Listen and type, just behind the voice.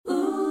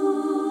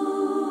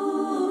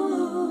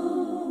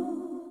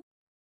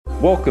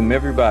Welcome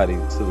everybody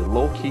to the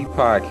Low Key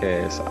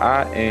Podcast.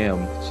 I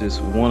am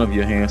just one of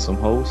your handsome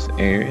hosts,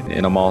 Aaron,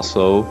 and I'm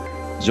also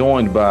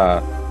joined by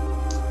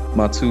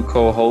my two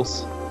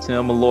co-hosts,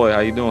 Tim Malloy.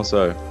 How you doing,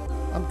 sir?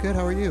 I'm good.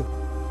 How are you?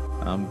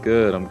 I'm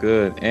good.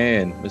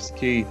 And Mr.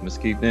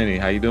 Keith Denny,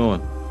 how you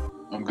doing?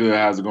 I'm good.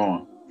 How's it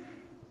going?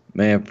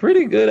 Man,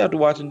 pretty good after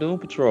watching Doom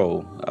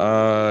Patrol.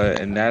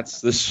 And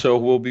that's the show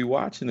we'll be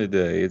watching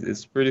today.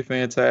 It's pretty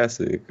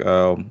fantastic.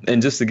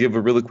 And just to give a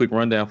really quick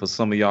rundown for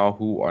some of y'all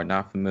who are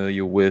not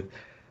familiar with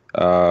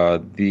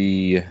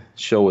the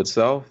show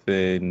itself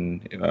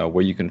and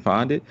where you can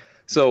find it.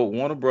 So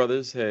Warner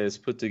Brothers has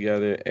put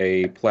together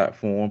a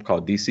platform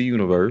called DC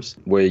Universe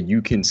where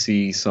you can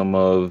see some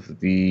of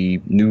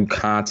the new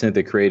content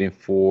they're creating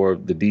for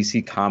the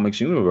DC Comics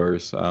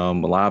universe,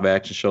 live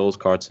action shows,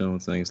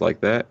 cartoons, things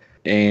like that.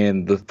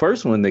 And the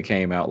first one that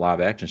came out,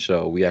 live action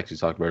show, we actually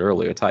talked about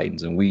earlier,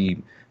 Titans, and we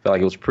felt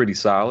like it was pretty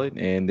solid.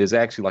 And there's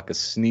actually like a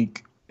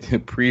sneak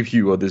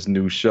preview of this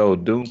new show,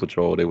 Doom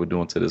Patrol, they were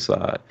doing to the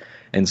side.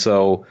 And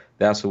so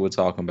that's what we're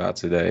talking about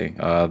today,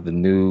 the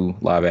new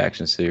live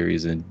action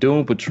series. And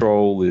Doom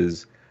Patrol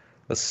is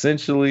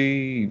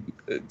essentially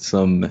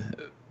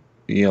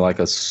like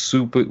a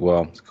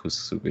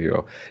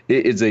superhero.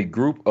 It's a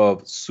group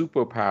of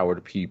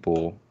superpowered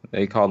people.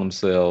 They call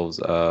themselves,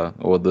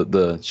 or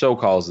the show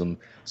calls them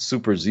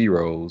super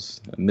zeros,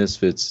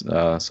 misfits,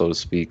 so to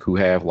speak, who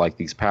have like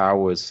these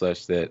powers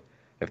such that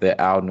if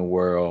they're out in the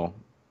world,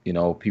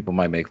 people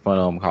might make fun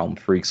of them, call them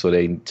freaks. So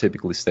they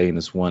typically stay in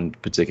this one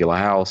particular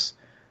house,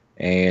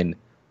 and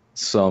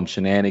some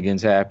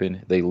shenanigans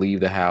happen. They leave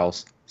the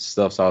house,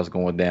 stuff starts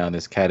going down.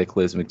 It's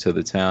cataclysmic to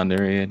the town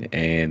they're in,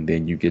 and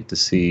then you get to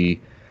see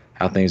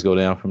how things go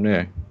down from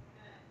there.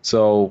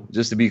 So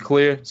just to be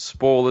clear,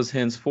 spoilers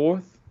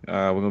henceforth.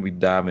 We're going to be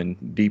diving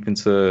deep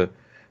into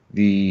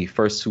the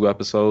first two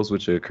episodes,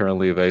 which are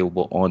currently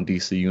available on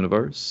DC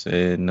Universe.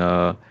 And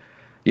like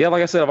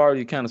I said, I've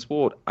already kind of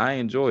spoiled. I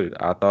enjoyed it.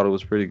 I thought it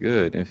was pretty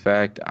good. In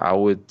fact, I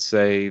would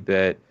say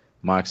that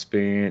my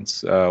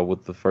experience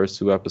with the first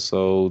two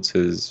episodes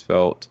has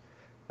felt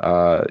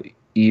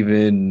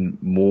even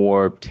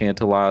more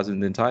tantalizing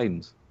than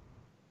Titans.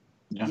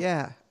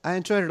 Yeah, I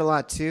enjoyed it a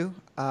lot too.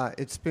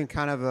 It's been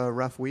kind of a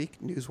rough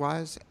week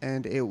news-wise,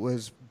 and it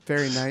was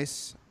very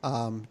nice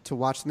to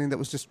watch something that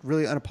was just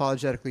really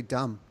unapologetically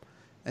dumb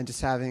and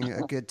just having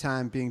a good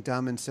time being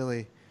dumb and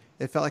silly.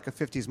 It felt like a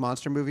 50s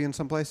monster movie in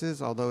some places,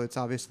 although it's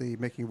obviously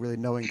making really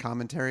knowing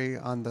commentary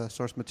on the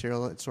source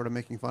material it's sort of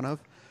making fun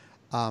of.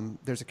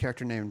 There's a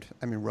character named,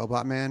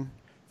 Robot Man,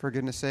 for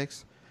goodness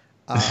sakes.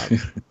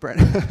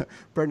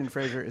 Brendan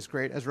Fraser is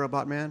great as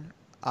Robot Man.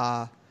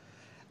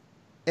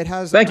 It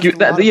has. Thank you.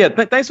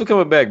 Thanks for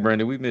coming back,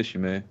 Brendan. We miss you,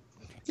 man.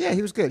 Yeah,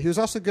 he was good. He was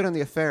also good on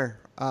The Affair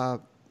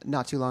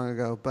not too long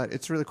ago, but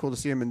it's really cool to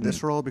see him in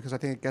this role because I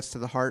think it gets to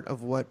the heart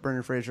of what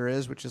Brendan Fraser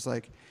is, which is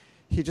like,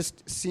 he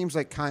just seems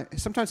like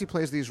sometimes he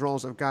plays these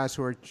roles of guys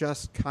who are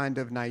just kind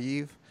of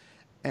naive,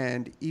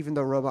 and even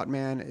though Robot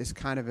Man is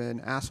kind of an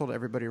asshole to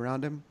everybody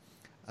around him,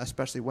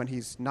 especially when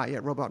he's not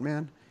yet Robot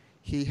Man,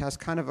 he has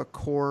kind of a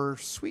core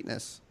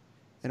sweetness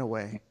in a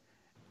way.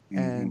 Mm-hmm.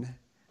 And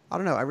I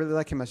don't know, I really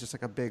like him as just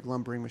like a big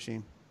lumbering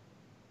machine.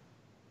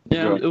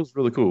 Yeah, it was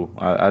really cool.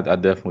 I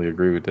definitely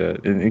agree with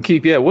that. And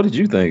Keith, what did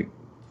you think?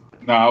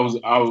 No, I was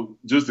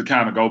just to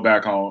kind of go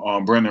back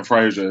on Brendan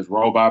Fraser as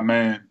Robot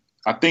Man.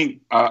 I think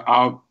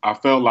I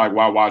felt like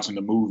while watching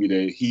the movie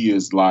that he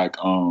is like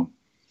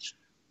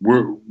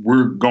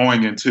we're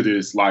going into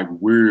this like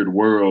weird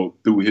world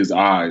through his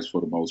eyes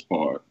for the most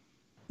part.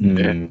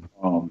 Mm-hmm.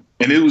 And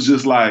it was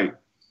just like,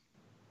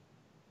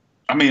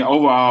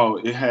 overall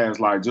it has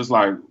like just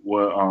like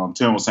what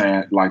Tim was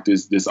saying, like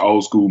this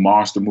old school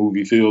monster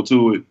movie feel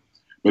to it,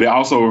 but it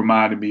also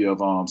reminded me of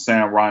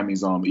Sam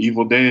Raimi's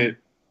Evil Dead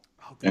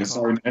and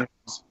certain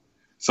elements.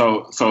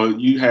 So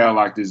you have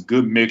like this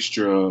good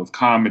mixture of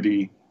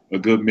comedy, a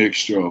good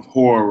mixture of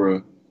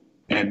horror,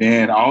 and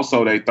then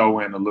also they throw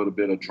in a little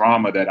bit of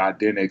drama that I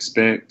didn't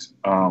expect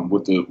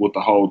with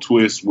the whole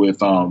twist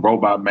with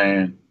Robot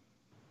Man.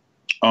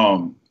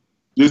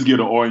 Just get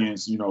an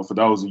audience, for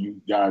those of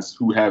you guys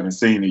who haven't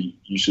seen it,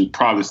 you should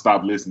probably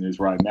stop listening to this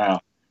right now.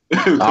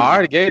 I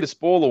already gave the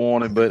spoiler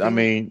warning, but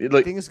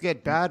things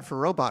get bad for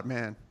Robot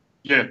Man.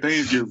 Yeah,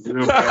 things get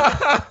real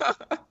bad.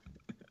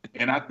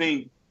 And I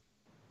think,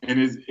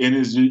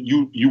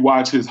 you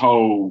watch his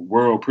whole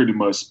world pretty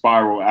much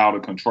spiral out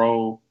of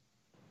control,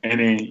 and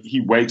then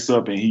he wakes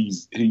up and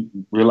he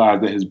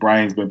realized that his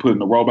brain's been put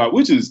in a robot,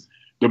 which is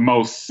the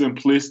most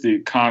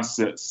simplistic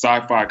concept,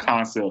 sci-fi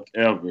concept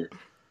ever.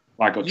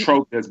 Like a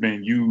trope that's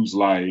been used,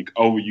 like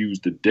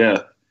overused to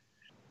death.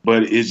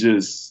 But it's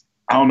just,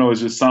 I don't know,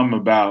 it's just something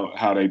about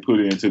how they put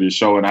it into the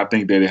show. And I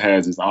think that it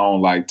has its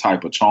own like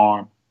type of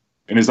charm.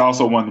 And it's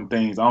also one of them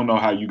things, I don't know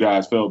how you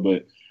guys felt,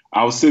 but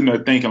I was sitting there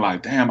thinking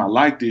like, damn, I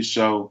like this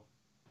show.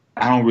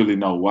 I don't really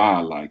know why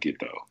I like it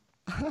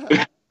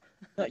though.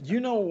 You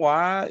know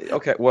why?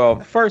 Okay,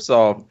 well, first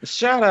off,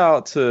 shout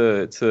out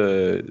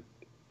to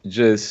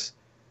just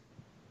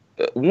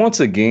once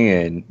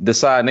again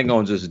deciding they're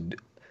gonna just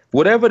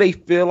whatever they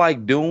feel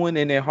like doing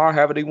in their heart,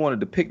 however they want to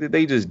depict it,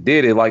 they just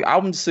did it. Like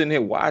I'm sitting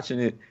here watching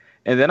it,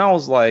 and then I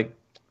was like,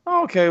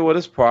 oh, okay, well,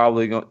 it's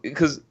probably going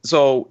because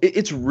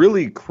it's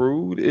really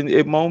crude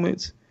in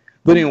moments,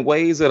 but in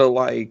ways that are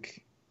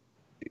like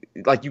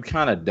you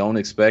kind of don't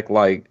expect.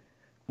 Like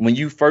when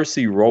you first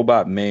see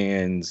Robot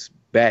Man's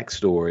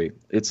backstory,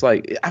 it's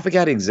like I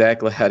forgot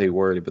exactly how they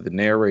worded it, but the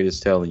narrator's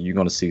telling you you're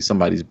going to see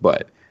somebody's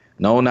butt.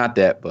 No, not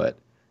that butt.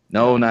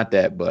 No, not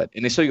that butt.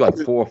 And they show you like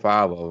 4 or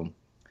 5 of them.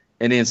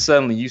 And then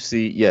suddenly you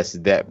see, yes,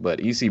 that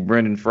butt. You see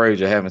Brendan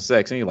Fraser having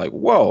sex, and you're like,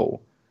 whoa,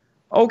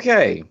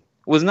 okay.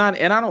 Was not,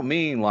 and I don't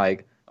mean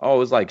like,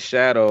 oh, it's like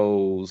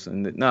shadows,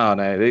 and no,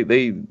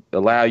 they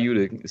allow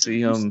you to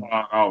see him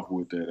start off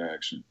with that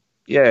action.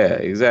 Yeah,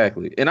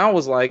 exactly. And I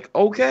was like,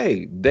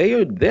 okay,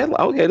 they're like,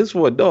 okay, this is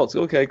for adults.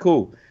 Okay,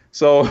 cool.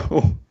 So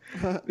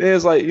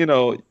there's like,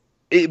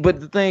 but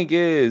the thing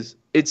is,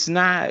 it's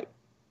not.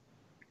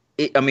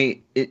 I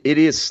mean, it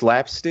is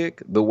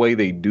slapstick the way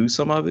they do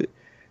some of it,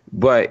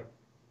 but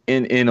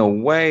in a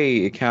way,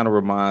 it kind of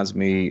reminds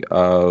me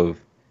of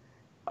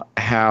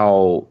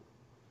how,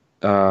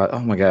 oh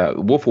my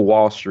God, Wolf of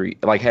Wall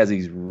Street like has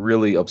these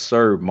really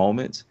absurd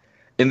moments.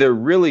 And they're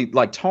really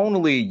like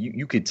tonally,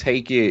 you could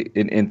take it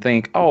and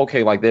think, oh,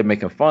 okay, like they're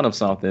making fun of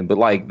something, but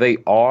like they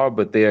are,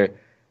 but they're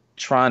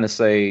trying to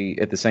say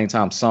at the same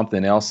time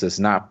something else that's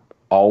not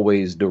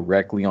always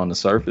directly on the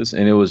surface.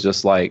 And it was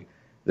just like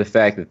the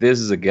fact that this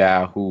is a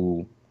guy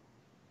who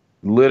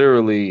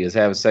literally is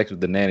having sex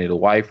with the nanny, the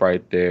wife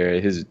right there.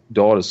 His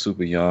daughter's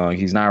super young.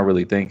 He's not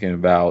really thinking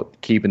about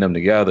keeping them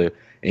together.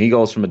 And he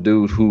goes from a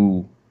dude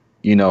who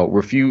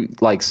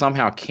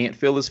somehow can't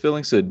feel his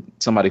feelings to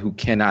somebody who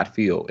cannot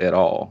feel at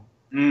all.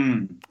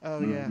 Oh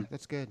yeah,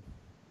 that's good.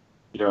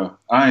 Yeah,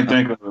 I ain't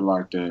think of it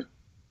like that.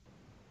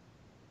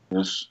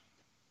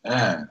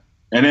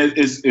 And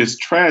it's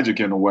tragic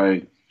in a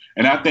way.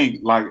 And I think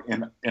like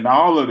in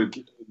all of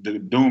the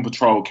Doom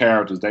Patrol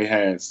characters, they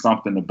had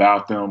something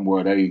about them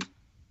where they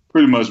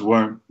pretty much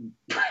weren't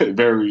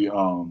very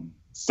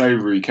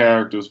savory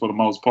characters for the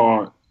most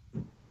part.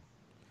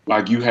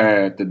 Like you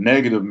had the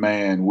Negative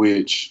Man,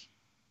 which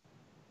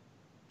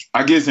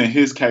I guess in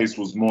his case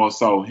was more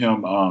so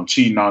him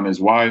cheating on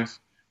his wife,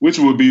 which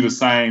would be the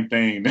same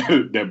thing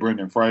that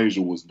Brendan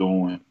Fraser was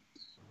doing.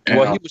 And,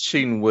 well, he was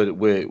cheating with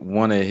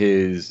one of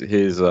his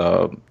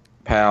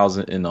pals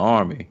in the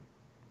Army.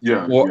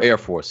 Yeah. Or Air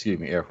Force, excuse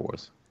me, Air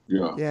Force.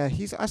 Yeah. Yeah,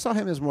 I saw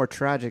him as more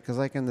tragic because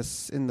like in the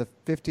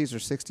 50s or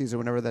 60s or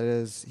whenever that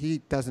is, he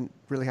doesn't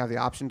really have the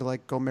option to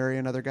like go marry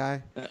another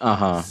guy.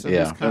 So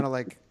yeah. he's kind of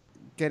like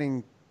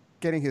getting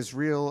his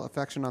real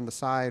affection on the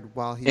side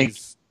while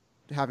he's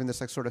having this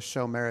like sort of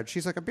show marriage.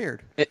 She's like a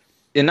beard.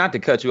 And not to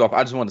cut you off,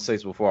 I just want to say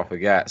this before I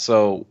forgot.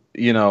 So,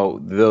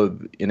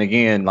 and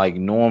again, like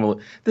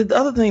normally, the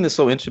other thing that's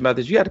so interesting about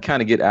this, you got to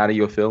kind of get out of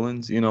your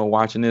feelings,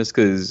 watching this,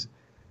 because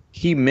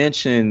he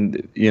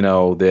mentioned,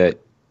 that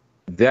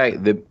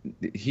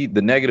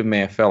the Negative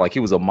Man felt like he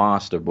was a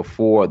monster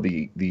before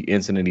the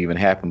incident even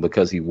happened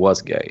because he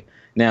was gay.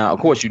 Now, of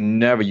course, you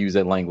never use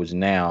that language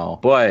now,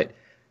 but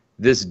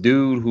this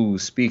dude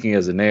who's speaking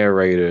as a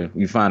narrator,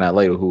 you find out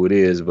later who it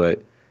is,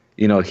 but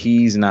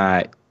he's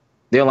not.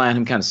 They're letting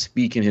him kind of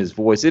speak in his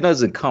voice. It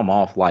doesn't come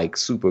off like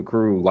super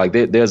crude. Like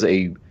there's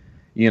a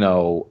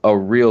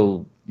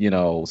real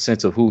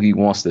sense of who he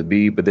wants to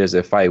be, but there's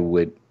a fight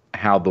with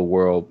how the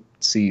world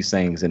sees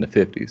things in the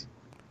 50s.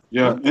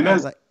 Yeah, and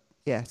that's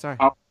sorry.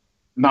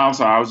 No, I'm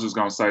sorry. I was just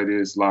gonna say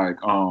this. Like,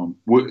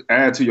 would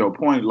add to your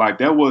point. Like,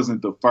 that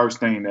wasn't the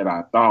first thing that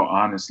I thought.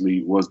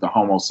 Honestly, was the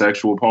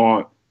homosexual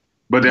part.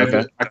 But I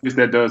guess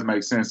that does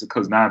make sense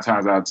because 9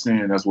 times out of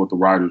 10, that's what the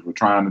writers were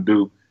trying to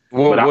do.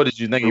 Well, what did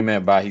you think he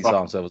meant by he saw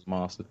himself as a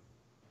monster?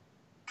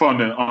 From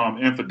the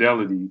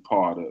infidelity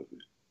part of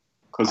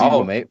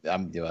it. Maybe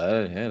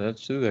yeah,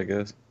 that's true, I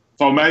guess.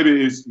 So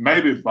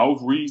maybe both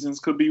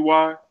reasons could be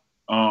why,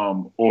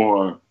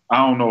 or I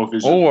don't know if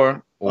it's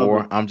or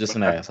I'm just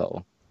an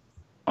asshole.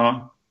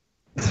 Huh?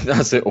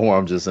 I said, or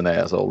I'm just an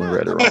asshole and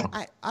read it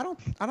wrong. I don't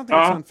think it's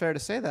unfair to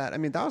say that. I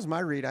mean, that was my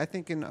read. I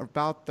think in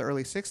about the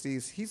early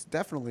 60s, he's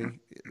definitely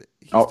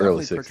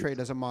portrayed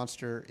as a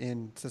monster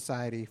in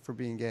society for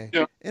being gay,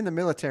 in the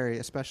military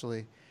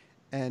especially.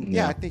 And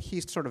I think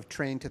he's sort of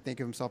trained to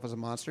think of himself as a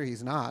monster.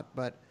 He's not,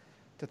 but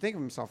to think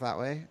of himself that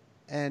way.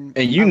 And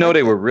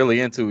they were really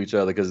into each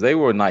other because they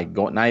were not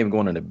even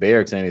going into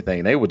barracks or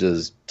anything. They were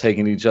just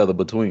taking each other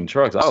between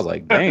trucks. I was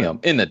like, damn,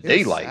 in the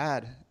daylight.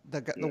 Sad.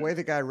 The way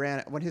the guy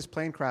ran when his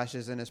plane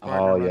crashes and his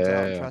partner runs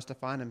out and tries to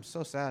find him,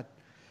 so sad.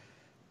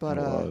 But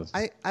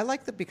I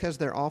like that because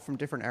they're all from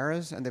different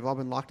eras and they've all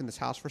been locked in this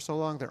house for so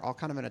long. They're all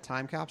kind of in a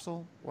time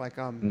capsule. Like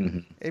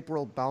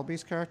April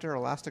Balby's character,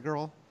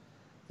 Elastigirl.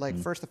 Like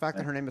first, the fact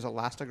that her name is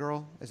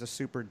Elastigirl is a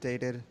super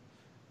dated,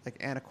 like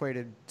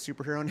antiquated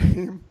superhero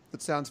name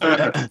that sounds very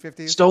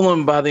 1950s.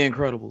 Stolen by the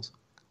Incredibles.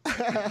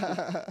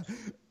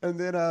 and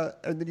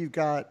then you've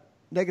got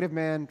Negative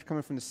Man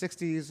coming from the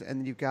 60s, and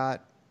then you've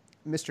got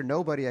Mr.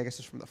 Nobody, I guess,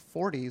 is from the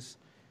 40s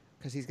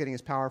because he's getting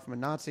his power from a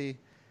Nazi.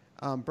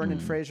 Brendan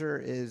Fraser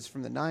is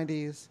from the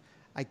 90s.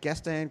 I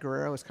guess Diane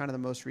Guerrero is kind of the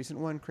most recent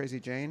one, Crazy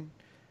Jane.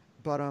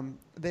 But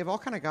they've all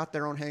kind of got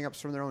their own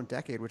hangups from their own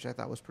decade, which I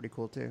thought was pretty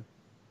cool too.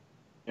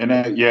 And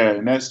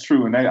and that's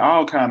true. And they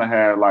all kind of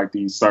had like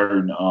these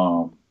certain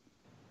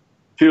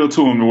feel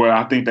to them where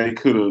I think they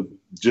could have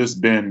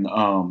just been,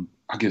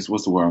 I guess,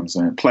 what's the word I'm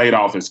saying, played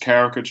off as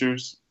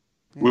caricatures,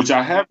 which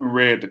I haven't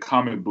read the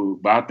comic book,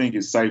 but I think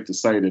it's safe to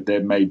say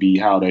that may be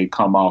how they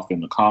come off in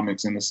the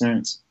comics in a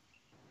sense.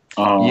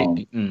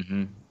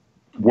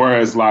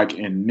 Whereas like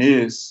in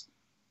this,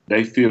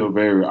 they feel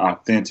very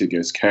authentic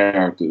as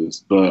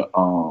characters, but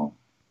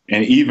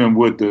and even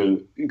with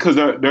because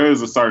there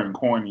is a certain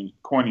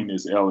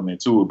corniness element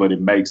to it, but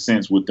it makes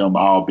sense with them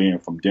all being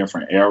from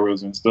different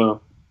eras and stuff.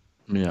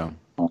 Yeah.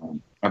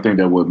 I think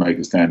that would make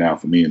it stand out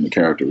for me in the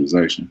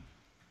characterization.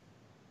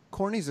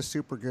 Corny's a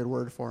super good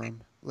word for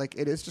him. Like,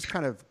 it is just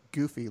kind of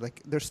goofy.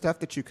 Like, there's stuff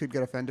that you could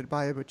get offended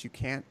by, but you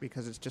can't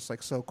because it's just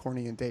like so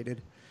corny and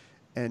dated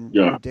and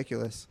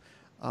ridiculous.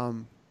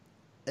 And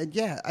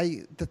yeah,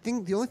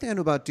 the only thing I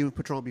knew about Doom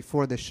Patrol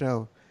before this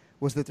show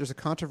was that there's a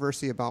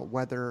controversy about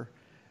whether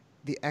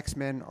the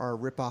X-Men are a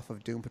ripoff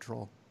of Doom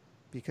Patrol,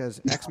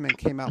 because X-Men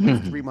came out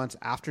like 3 months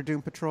after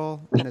Doom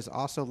Patrol and is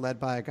also led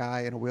by a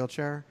guy in a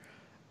wheelchair.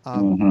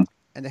 And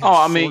they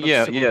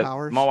have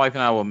powers. My wife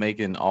and I were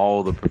making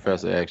all the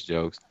Professor X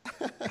jokes.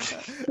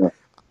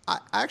 I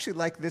actually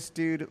like this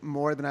dude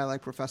more than I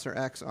like Professor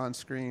X on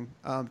screen.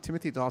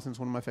 Timothy Dalton's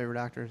one of my favorite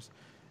actors,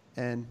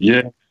 and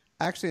I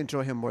actually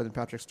enjoy him more than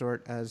Patrick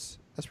Stewart as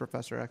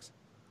Professor X.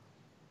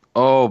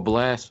 Oh,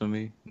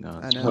 blasphemy! No,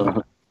 I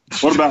know.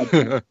 What about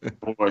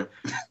boy?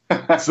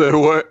 So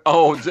what?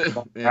 Oh,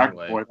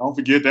 anyway. Boy, don't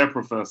forget that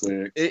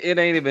Professor X. It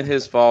ain't even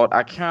his fault.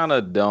 I kind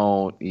of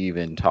don't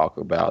even talk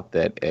about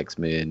that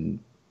X-Men,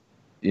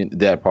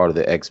 that part of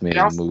the X-Men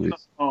movies.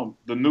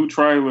 The new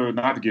trailer,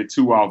 not to get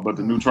too off, but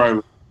the new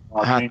trailer.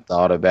 I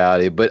thought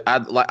about it, but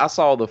I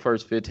saw the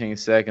first 15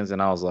 seconds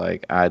and I was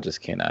like, I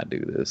just cannot do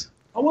this.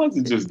 I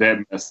wasn't just that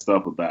messed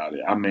up about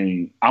it. I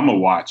mean, I'm gonna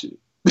watch it.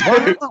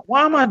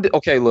 Why am I?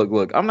 Okay,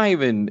 look. I'm not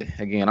even.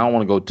 Again, I don't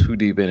want to go too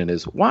deep into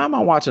this. Why am I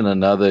watching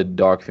another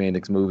Dark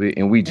Phoenix movie?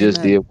 And we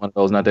just did one of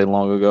those not that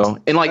long ago.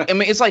 And like, I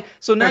mean, it's like,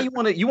 so now you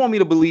want me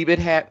to believe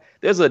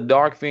there's a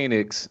Dark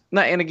Phoenix.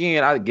 Now, and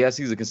again, I guess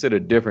these are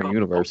considered different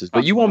universes,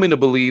 but you want me to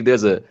believe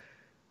there's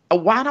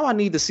why do I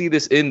need to see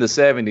this in the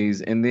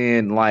 70s and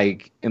then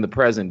like in the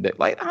present day?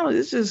 Like, I don't know,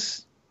 it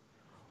just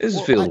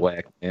feels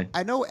whack, man.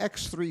 I know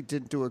X3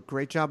 didn't do a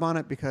great job on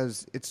it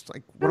because it's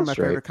like one of my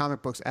favorite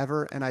comic books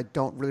ever, and I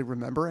don't really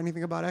remember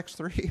anything about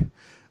X3.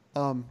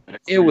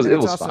 It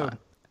was fine.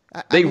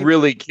 They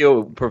really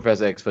killed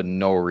Professor X for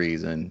no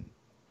reason.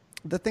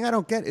 The thing I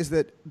don't get is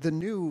that the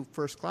new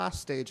First Class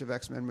stage of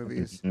X-Men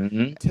movies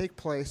take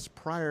place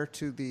prior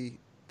to the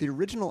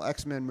original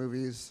X-Men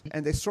movies,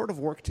 and they sort of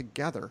work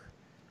together.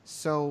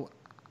 So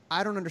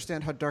I don't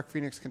understand how Dark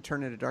Phoenix can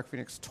turn into Dark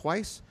Phoenix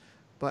twice,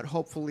 but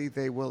hopefully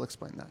they will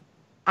explain that.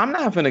 I'm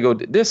not finna go.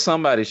 There's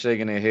somebody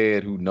shaking their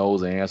head who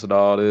knows the answer to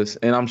all this,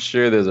 and I'm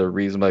sure there's a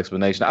reasonable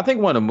explanation. I think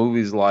one of the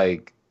movies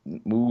like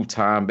move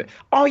time.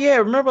 Oh yeah,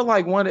 remember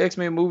like one of the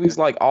X-Men movies,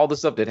 like all the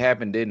stuff that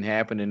happened didn't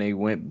happen, and they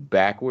went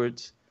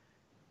backwards.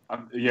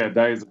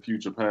 Days of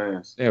Future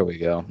Past. There we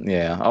go.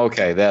 Yeah,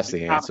 okay, that's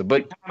the answer.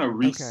 But they kind of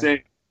reset.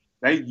 Okay.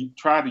 They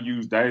try to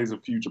use Days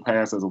of Future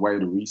Past as a way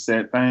to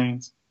reset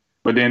things.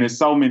 But then there's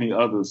so many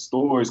other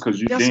stories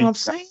because that's what I'm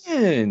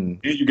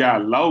saying. Then you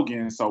got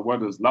Logan. So what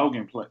does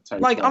Logan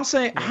take? Like I'm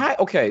saying,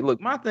 okay.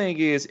 Look, my thing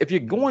is, if you're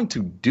going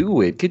to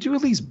do it, could you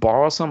at least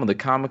borrow some of the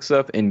comic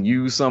stuff and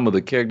use some of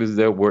the characters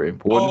that were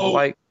important,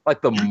 like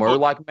the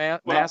Murloc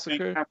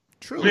massacre?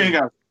 True. We ain't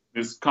got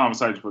this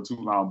conversation for too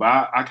long,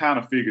 but I kind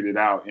of figured it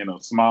out in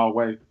a small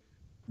way.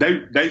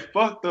 They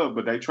fucked up,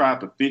 but they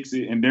tried to fix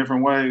it in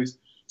different ways.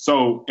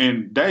 So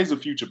in Days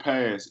of Future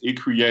Past, it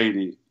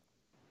created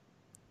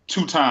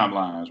 2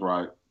 timelines,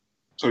 right?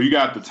 So you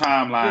got the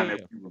timeline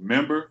that we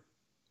remember,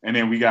 and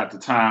then we got the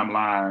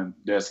timeline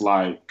that's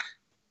like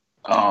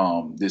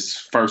this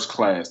First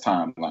Class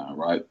timeline,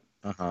 right?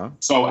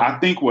 So I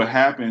think what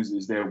happens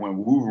is that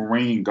when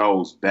Wolverine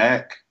goes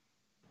back,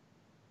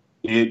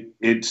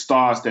 it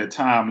starts that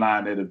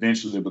timeline that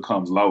eventually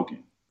becomes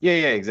Logan. Yeah,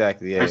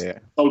 exactly. Yeah.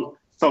 So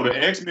the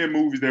X-Men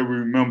movies that we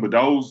remember,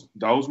 those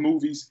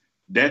movies,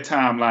 that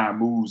timeline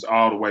moves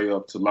all the way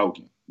up to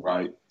Logan,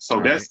 right? So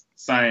that's the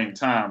same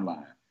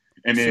timeline.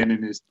 And then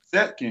in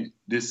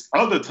this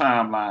other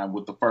timeline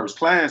with the First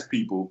Class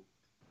people,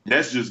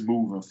 that's just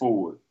moving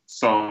forward.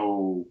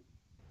 So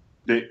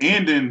the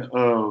ending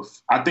of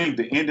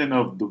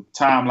the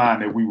timeline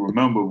that we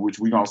remember, which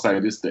we're going to say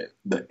this, the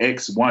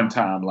X1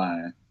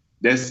 timeline,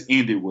 that's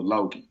ended with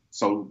Logan.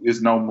 So it's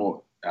no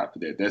more after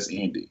that. That's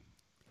ended.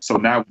 So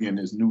now we're in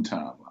this new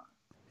timeline.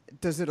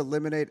 Does it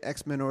eliminate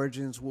X-Men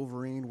Origins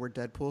Wolverine where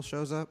Deadpool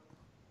shows up?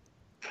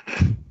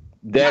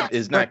 That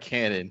is not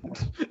canon.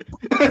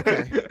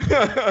 Okay.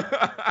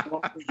 I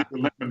don't think it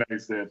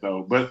eliminates that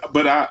though.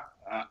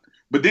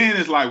 But then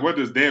it's like, where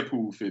does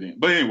Deadpool fit in?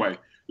 But anyway,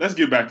 let's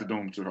get back to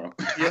Doom Patrol.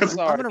 Yeah, I'm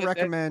sorry. going to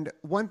recommend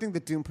one thing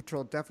that Doom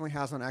Patrol definitely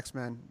has on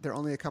X-Men. They're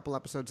only a couple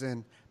episodes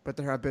in, but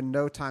there have been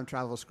no time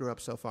travel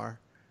screw-ups so far.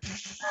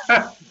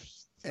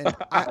 And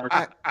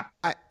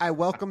I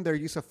welcome their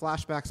use of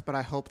flashbacks, but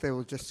I hope they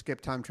will just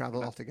skip time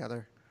travel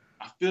altogether.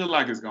 I feel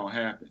like it's gonna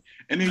happen.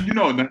 And then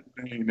another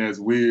thing that's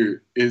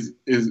weird is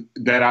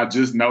that I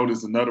just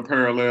noticed another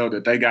parallel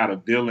that they got a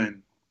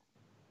villain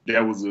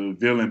that was a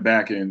villain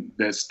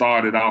that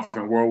started off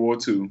in World War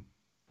II.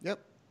 Yep.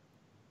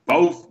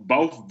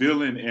 Both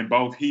villain and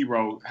both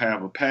hero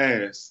have a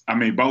past. I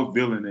mean, both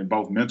villain and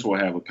both mentor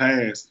have a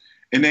past.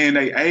 And then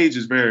their age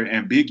is very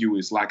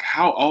ambiguous. Like,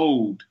 how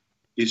old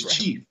is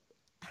Chief?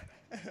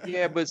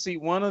 Yeah, but see,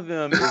 one of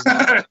them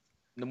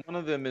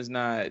is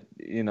not,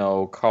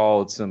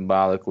 called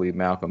symbolically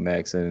Malcolm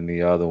X, and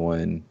the other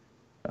one,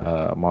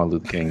 Martin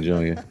Luther King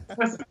Jr.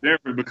 That's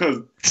different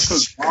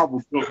because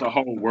Marvel built the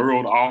whole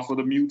world off of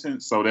the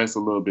mutants, so that's a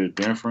little bit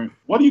different.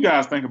 What do you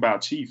guys think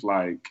about Chief?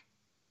 Like,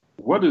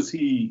 what is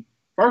he?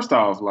 First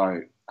off,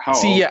 like, how?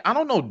 See, old? yeah, I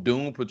don't know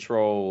Doom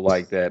Patrol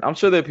like that. I'm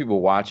sure there are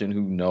people watching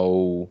who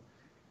know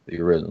the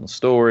original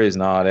stories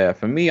and all that.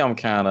 For me, I'm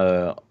kind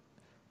of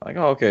like,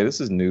 oh, okay,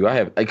 this is new.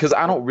 Because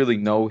I don't really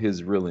know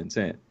his real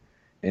intent.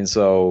 And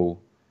so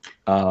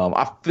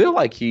I feel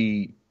like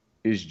he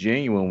is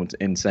genuine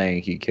in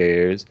saying he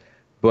cares.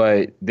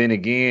 But then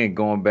again,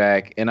 going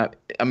back, and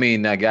I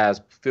mean, now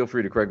guys, feel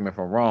free to correct me if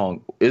I'm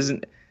wrong.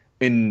 Isn't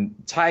in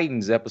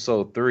Titans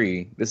episode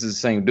 3, this is the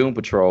same Doom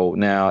Patrol.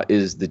 Now,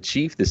 is the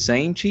Chief the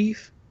same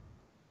Chief?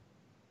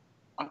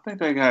 I think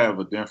they have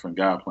a different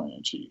guy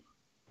playing Chief.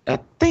 I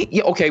think,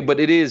 yeah, okay, but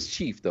it is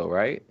Chief though,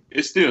 right?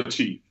 It's still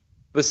Chief.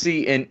 But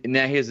see, and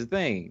now here's the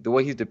thing. The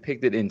way he's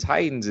depicted in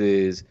Titans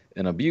is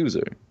an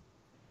abuser.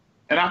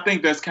 And I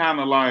think that's kind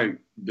of like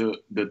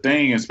the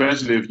thing,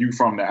 especially if you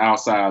from the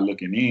outside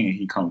looking in,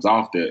 he comes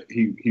off that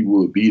he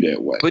would be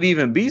that way. But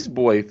even Beast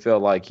Boy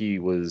felt like he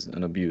was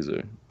an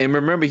abuser. And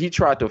remember, he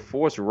tried to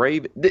force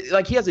Raven.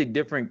 Like, he has a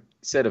different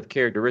set of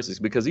characteristics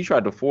because he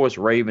tried to force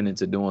Raven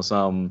into doing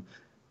something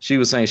she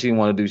was saying she didn't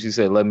want to do. She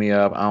said, let me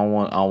up. I don't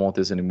want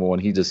this anymore.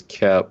 And he just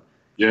kept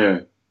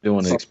doing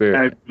the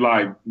experiment.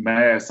 Like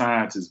mad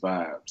scientist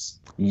vibes.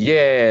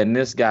 Yeah, and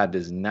this guy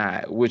does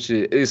not, which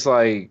it's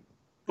like,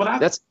 but I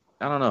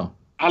don't know.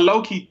 I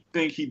low-key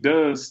think he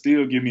does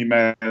still give me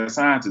mad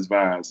scientist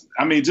vibes.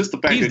 I mean, just the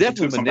fact he's that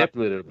definitely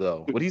manipulative,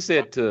 though. What he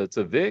said to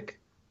Vic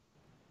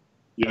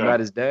about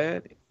his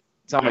dad,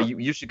 talking about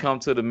you should come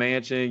to the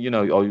mansion,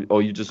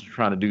 or you just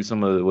trying to do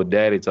some of what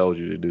Daddy told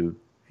you to do.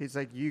 He's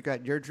like, you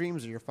got your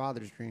dreams or your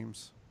father's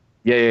dreams.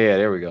 Yeah,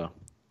 there we go.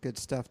 Good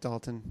stuff,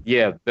 Dalton.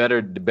 Yeah,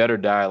 better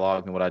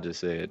dialogue than what I just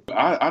said.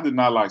 I did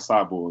not like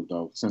Cyborg,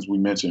 though, since we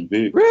mentioned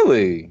Vic.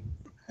 Really?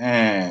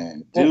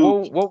 Man,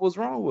 dude. What was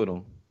wrong with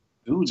him?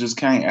 Dude just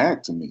can't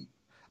act to me.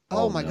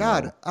 Oh my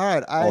God. All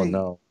right. Oh,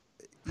 no.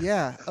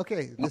 Yeah,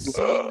 okay. The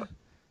scene,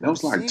 that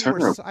was like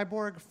terrible. Where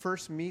Cyborg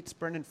first meets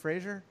Brendan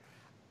Fraser,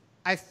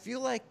 I feel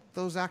like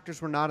those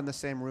actors were not in the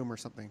same room or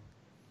something.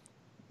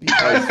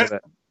 Because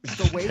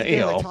the way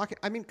they were talking,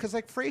 I mean, because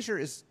like Fraser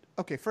is...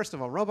 Okay, first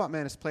of all, Robot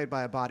Man is played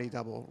by a body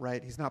double,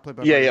 right? He's not played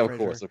by Brendan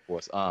Fraser. Of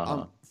course.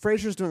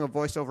 Fraser's doing a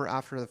voiceover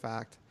after the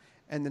fact,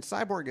 and then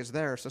Cyborg is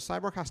there, so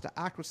Cyborg has to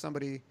act with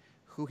somebody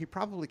who he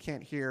probably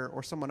can't hear,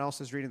 or someone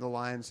else is reading the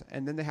lines,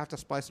 and then they have to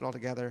splice it all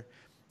together,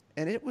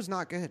 and it was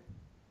not good.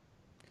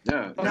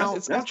 Yeah. Now,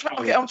 I'm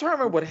trying to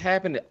remember what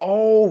happened.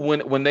 Oh,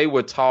 when they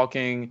were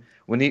talking,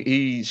 when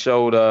he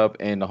showed up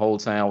and the whole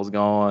town was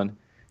gone,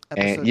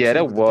 and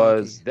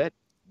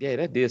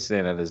that did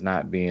stand out as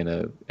not being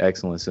an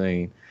excellent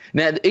scene.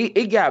 Now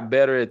it got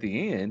better at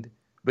the end,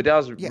 but that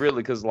was really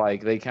because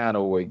like they kind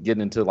of were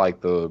getting into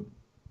like the,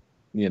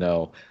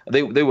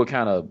 they were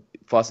kind of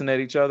fussing at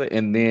each other,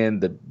 and then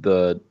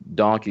the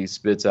donkey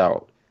spits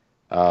out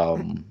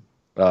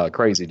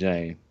Crazy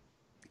Jane.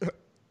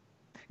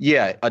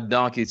 Yeah, a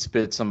donkey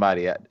spits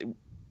somebody out.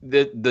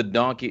 The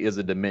donkey is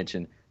a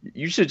dimension.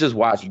 You should just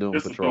watch Doom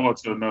Patrol.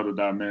 It's going to another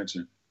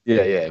dimension.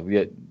 Yeah.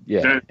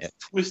 That's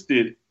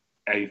twisted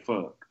a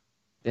fuck.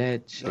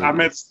 I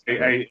meant to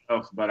say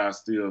AF, but I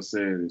still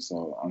said it,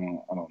 so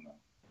I don't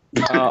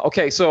know.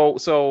 Okay, so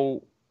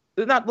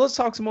let's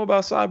talk some more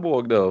about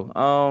Cyborg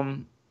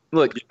though.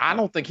 Look, I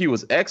don't think he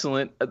was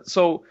excellent.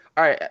 So,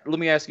 all right, let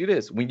me ask you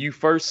this: when you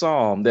first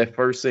saw him, that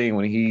first scene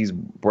when he's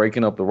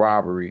breaking up the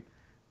robbery,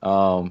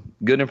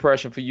 good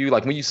impression for you?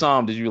 Like when you saw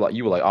him, you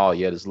were like, oh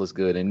yeah, this looks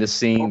good, and this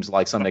seems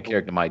like something that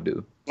character might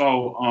do.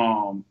 So,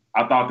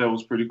 I thought that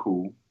was pretty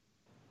cool.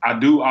 I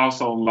do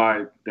also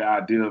like the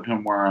idea of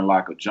him wearing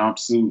like a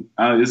jumpsuit.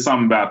 It's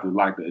something about the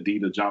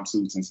Adidas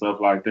jumpsuits and stuff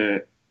like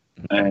that.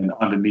 And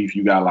underneath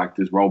you got like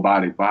this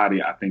robotic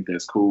body. I think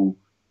that's cool.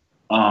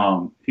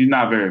 He's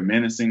not very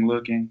menacing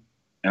looking.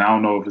 And I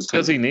don't know if it's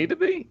because he need to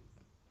be.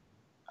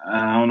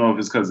 I don't know if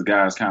it's because the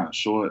guy's kind of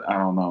short. I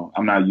don't know.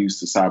 I'm not used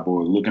to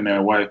Cyborg looking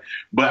that way.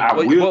 But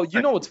Well,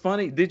 you know what's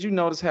funny? Did you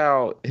notice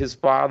how his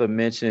father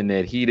mentioned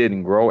that he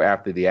didn't grow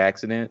after the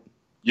accident?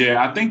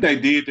 Yeah, I think they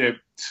did that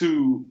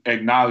to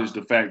acknowledge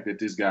the fact that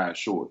this guy is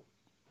short.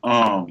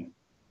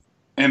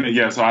 And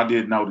yeah, so I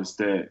did notice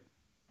that.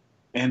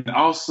 And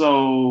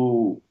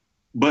also,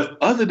 but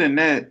other than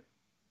that,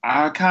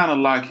 I kind of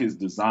like his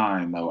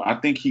design though. I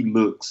think he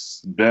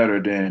looks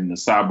better than the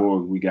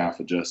Cyborg we got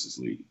for Justice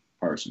League,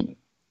 personally.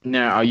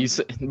 Now,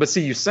 but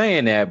see, you're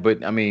saying that,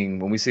 but I mean,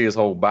 when we see his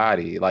whole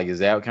body, like, is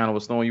that kind of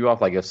what's throwing you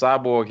off? Like, if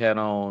Cyborg had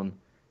on,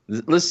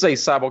 let's say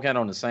Cyborg had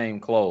on the same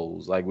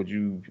clothes, like, would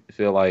you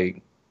feel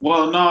like?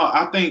 Well, no,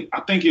 I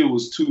think it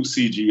was too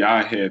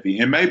CGI heavy,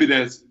 and maybe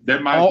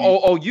that might Oh, be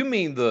oh, you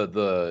mean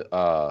the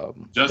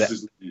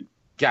Justice League.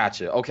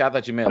 gotcha. Okay, I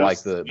thought you meant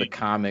like the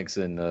comics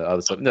and the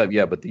other stuff. No,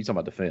 yeah, but you talking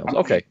about the films.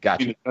 Okay,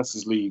 gotcha. The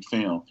Justice League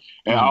film,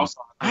 and Mhm. also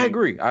I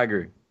agree. I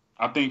agree.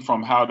 I think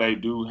from how they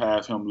do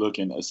have him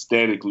looking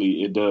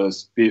aesthetically, it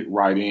does fit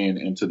right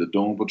into the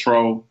Doom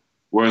Patrol.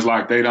 Whereas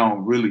like they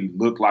don't really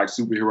look like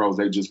superheroes;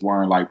 they just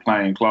wearing like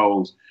plain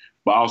clothes,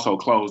 but also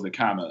clothes that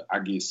kind of, I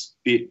guess,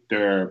 fit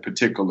their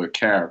particular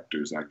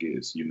characters. I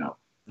guess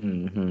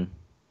Hmm.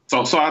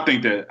 So I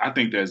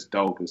think that's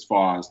dope as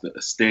far as the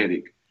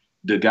aesthetic.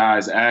 The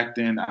guy's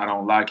acting, I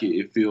don't like it.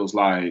 It feels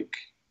like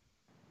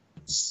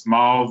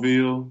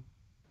Smallville.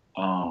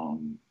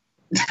 Um,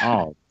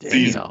 Oh,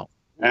 season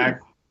damn.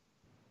 act,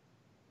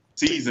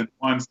 season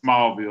one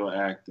Smallville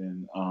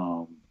acting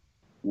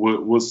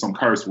with some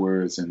curse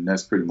words, and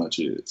that's pretty much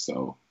it.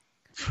 So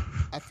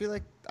I feel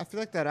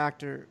like that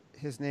actor.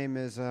 His name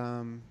is.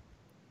 I'm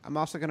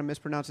also going to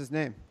mispronounce his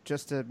name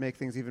just to make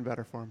things even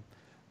better for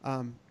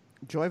him.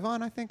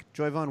 Joyvon, I think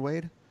Joyvon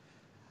Wade.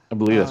 I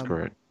believe that's Um,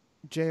 correct.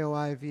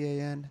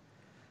 Joivan.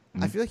 I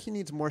Mhm. feel like he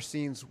needs more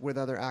scenes with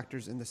other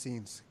actors in the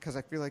scenes because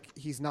I feel like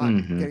he's not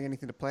Hmm. getting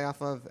anything to play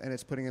off of, and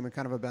it's putting him in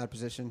kind of a bad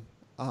position.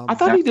 I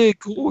thought he did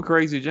cool with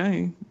Crazy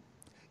Jane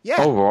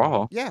Yeah,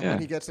 overall. yeah. When Yeah.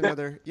 he gets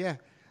another, yeah,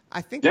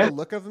 I think the yeah,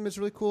 look of him is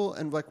really cool,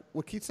 and like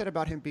what Keith said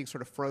about him being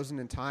sort of frozen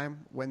in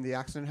time when the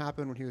accident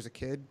happened when he was a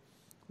kid.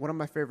 One of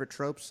my favorite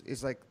tropes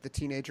is like the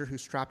teenager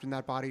who's trapped in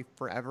that body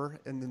forever,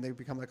 and then they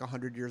become like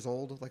 100 years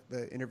old, like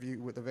the interview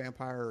with the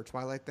vampire or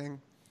Twilight thing.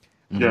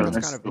 I think yeah, Hmm.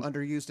 that's kind that's of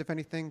underused, if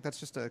anything. That's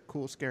just a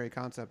cool, scary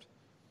concept.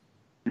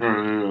 it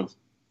is.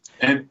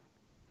 And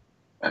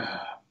uh,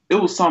 it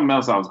was something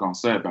else I was gonna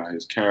say about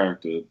his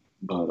character,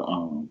 but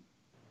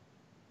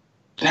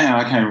damn,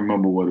 I can't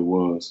remember what it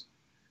was.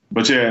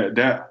 But yeah,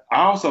 that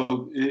I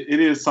also it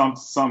is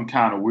some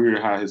kind of weird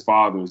how his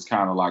father is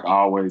kind of like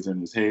always in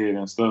his head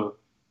and stuff.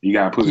 You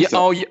gotta put Yeah.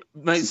 himself. Oh, yeah.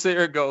 Mate,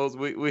 Sarah goes.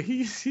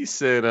 He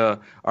said, "All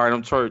right,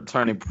 I'm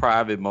turning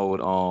private mode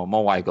on." My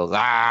wife goes, you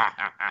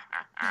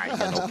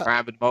got no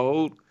private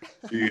mode,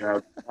 You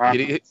have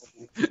idiot."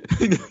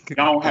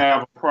 don't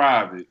have a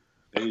private.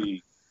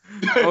 Hey.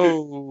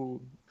 Oh.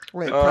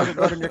 Wait, Uh, private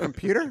mode on your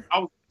computer? I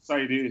was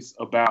gonna say this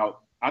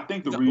about. I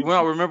think the reason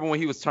well, remember when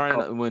he was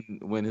turning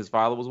when his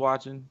father was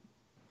watching?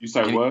 you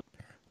say And what?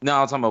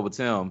 no, I'm talking about with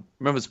Tim.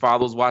 Remember his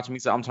father was watching me. He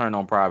said, "I'm turning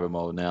on private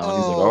mode now," and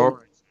he's like, "Oh,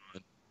 Oh,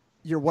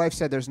 your wife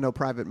said there's no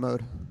private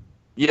mode.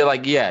 yeah,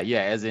 like yeah."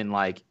 As in,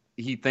 like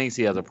he thinks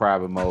he has a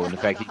private mode, and the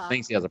fact he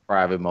thinks he has a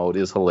private mode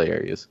is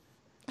hilarious.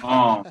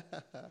 Um,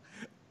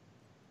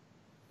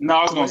 no,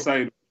 I was gonna What?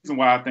 say the reason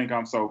why I think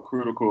I'm so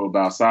critical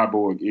about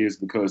Cyborg is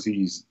because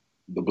he's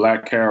the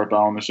black character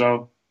on the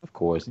show. Of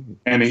course.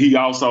 And he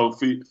also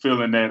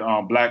filling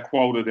that black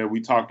quota that we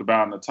talked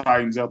about in the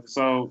Titans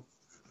episode.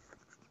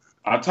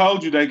 I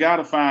told you they got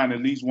to find at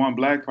least one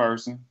black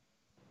person.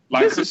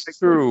 Like This is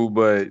true,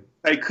 but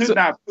they could so,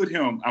 not put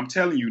him. I'm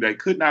telling you, they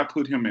could not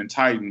put him in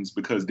Titans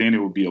because then it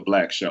would be a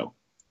black show.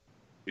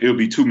 It would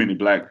be too many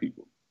black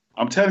people.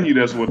 I'm telling you,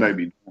 that's what they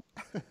be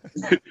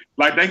doing.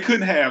 Like they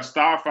couldn't have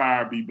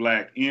Starfire be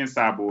black and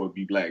Cyborg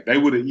be black. They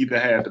would have either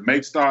had to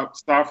make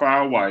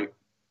Starfire white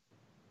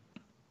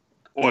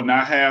or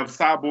not have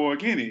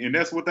Cyborg in it, and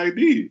that's what they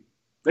did.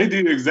 They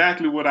did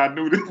exactly what I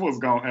knew this was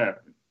gonna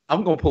happen.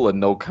 I'm gonna pull a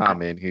no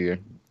comment here,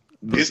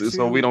 It's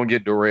so we don't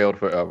get derailed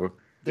forever.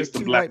 Their It's the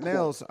two black white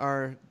males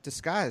are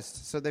disguised,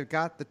 so they've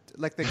got the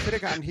like they could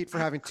have gotten heat for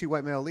having two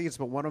white male leads,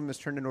 but one of them is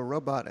turned into a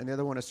robot, and the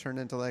other one is turned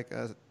into like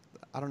a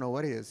I don't know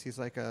what he is. He's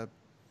like a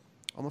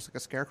almost like a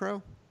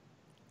scarecrow.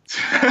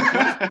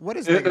 What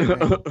is that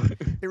anyway?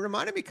 It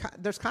reminded me.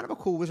 There's kind of a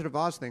cool Wizard of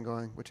Oz thing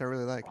going, which I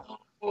really like.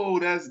 Oh,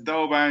 that's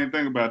dope. I didn't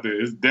think about that.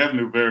 It's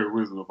definitely very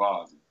Wizard of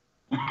Oz.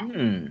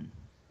 Hmm.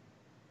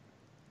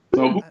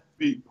 So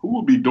who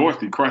would be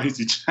Dorothy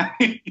Crazy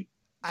Jane?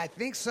 I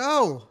think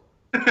so.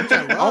 Which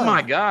I love. Oh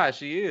my gosh,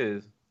 she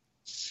is.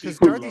 Because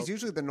Dorothy's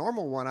usually the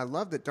normal one. I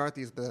love that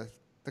Dorothy's the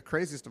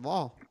craziest of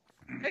all.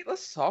 Hey,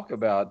 let's talk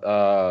about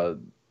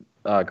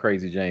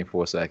Crazy Jane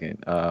for a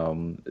second. Her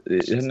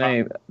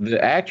name,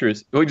 the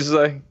actress. What'd you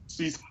say?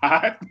 She's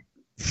hot.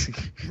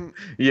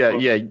 Yeah.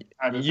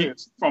 She's You,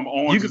 from you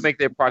Orange. can make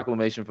that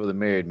proclamation for the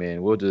married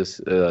men. We'll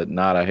just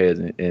nod our heads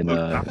and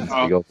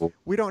go for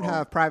We don't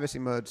have privacy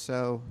mode,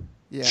 so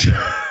yeah.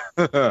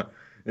 it.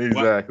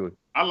 Exactly.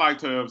 I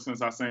liked her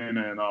since I seen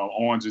that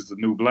Orange is the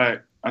New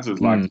Black. I just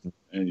liked her.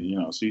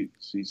 And,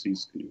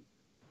 she's cute.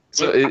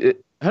 So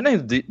her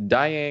name's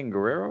Diane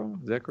Guerrero.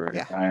 Is that correct?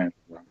 Yeah.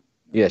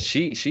 Yeah.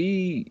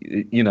 She.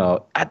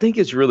 I think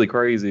it's really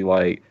crazy.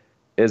 Like,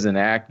 as an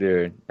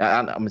actor,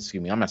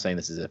 excuse me, I'm not saying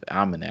this as if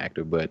I'm an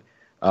actor, but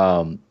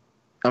I'm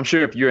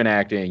sure if you're an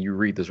actor and you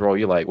read this role,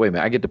 you're like, wait a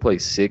minute, I get to play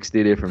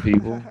 60 different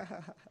people.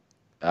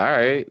 All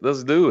right,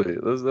 let's do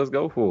it. Let's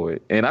go for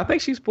it. And I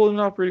think she's pulling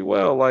it off pretty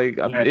well. Like,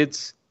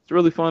 it's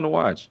really fun to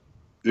watch.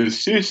 The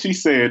shit she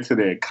said to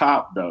that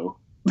cop though.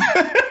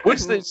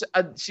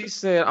 She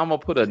said, "I'm gonna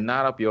put a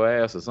knot up your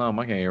ass" or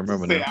something. I can't even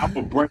remember now. I'm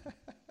gonna break.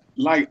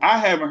 Like, I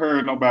haven't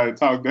heard nobody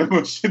talk that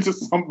much shit to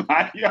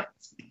somebody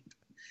else.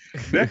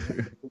 That's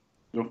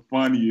the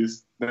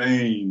funniest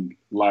thing,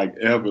 like,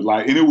 ever.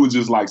 Like, and it was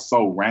just like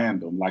so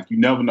random. Like, you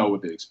never know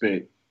what to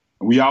expect.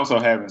 And we also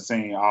haven't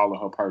seen all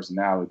of her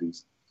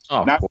personalities.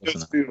 Oh, Not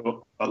just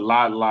feel a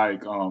lot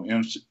like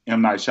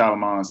M. Night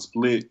Shyamalan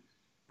Split,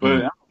 but I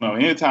don't know.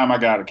 Anytime I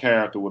got a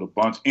character with a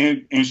bunch,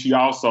 and she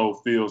also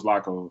feels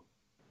like a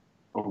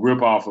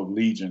ripoff of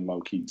Legion, low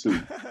key too.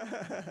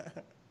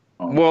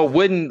 Well,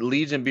 wouldn't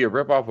Legion be a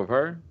ripoff of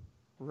her?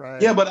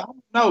 Right. Yeah, but I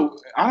don't know.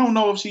 I don't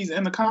know if she's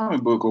in the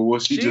comic book or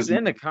was she's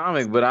in the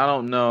comic, but I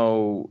don't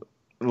know.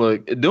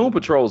 Look, Doom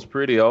Patrol is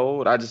pretty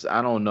old. I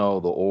don't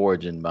know the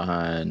origin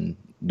behind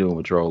Doom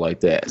Patrol like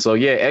that. So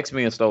yeah,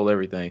 X-Men stole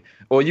everything.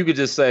 Or you could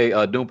just say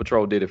Doom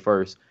Patrol did it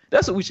first.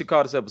 That's what we should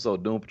call this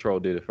episode. Doom Patrol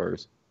did it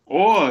first.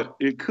 Or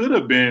it could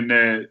have been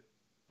that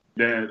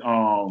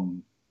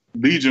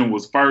Legion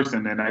was first,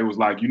 and then they was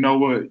like, you know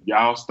what,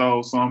 y'all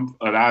stole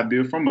an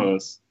idea from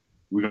us.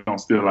 We're gonna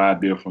steal an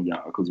idea from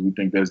y'all because we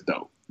think that's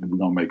dope, and we're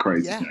gonna make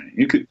crazy things.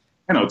 It could,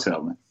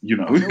 telling, You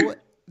know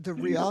what? The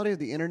reality of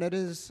the internet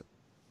is,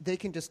 they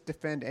can just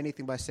defend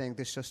anything by saying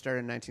this show started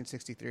in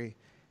 1963.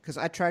 Because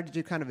I tried to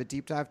do kind of a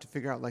deep dive to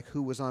figure out like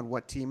who was on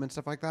what team and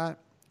stuff like that,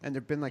 and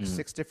there've been like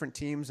 6 different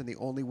teams, and the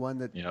only one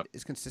that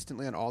is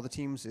consistently on all the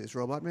teams is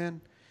Robot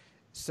Man.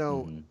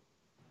 So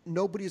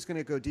nobody's going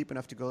to go deep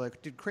enough to go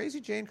like, did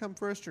Crazy Jane come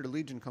first or did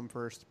Legion come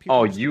first?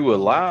 You will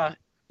lie.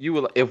 You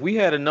will. If we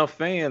had enough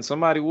fans,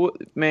 somebody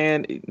would.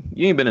 Man,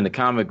 you ain't been in the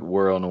comic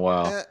world in a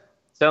while.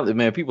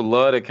 Man, people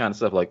love that kind of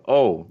stuff. Like,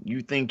 oh,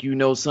 you think you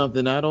know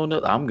something I don't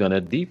know? I'm gonna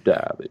deep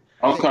dive it.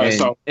 Okay,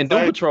 and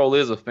Doom Patrol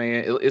is a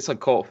fan. It's a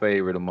cult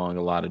favorite among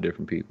a lot of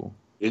different people.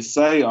 It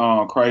say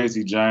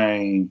Crazy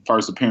Jane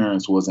first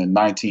appearance was in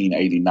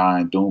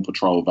 1989, Doom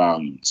Patrol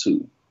Volume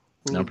 2.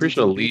 And I'm pretty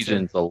sure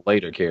Legion's a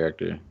later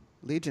character.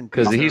 Legion,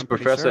 because he's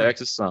Professor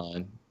X's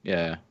son.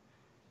 Yeah.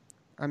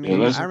 I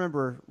mean, I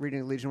remember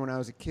reading Legion when I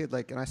was a kid,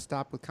 and I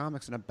stopped with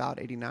comics in about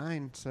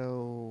 '89.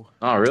 So.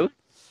 Oh, really?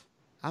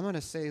 I'm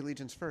gonna say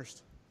Legion's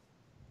first.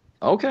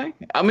 Okay.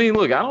 I mean,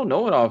 look, I don't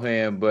know it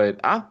offhand, but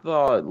I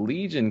thought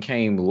Legion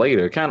came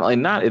later, kind of like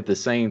not at the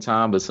same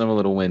time, but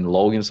similar to when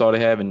Logan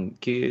started having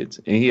kids,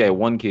 and he had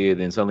one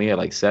kid, and suddenly he had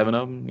like 7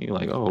 of them. You're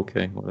like, oh,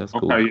 okay, well that's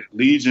cool. Okay,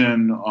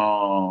 Legion,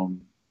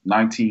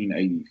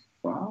 1985.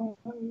 Oh,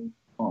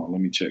 let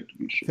me check.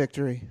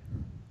 Victory.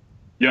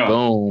 Yeah.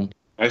 Boom.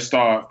 They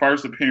start.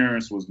 First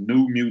appearance was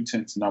New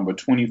Mutants number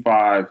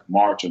 25,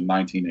 March of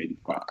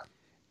 1985.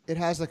 It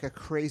has like a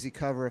crazy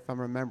cover, if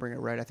I'm remembering it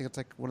right. I think it's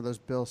like one of those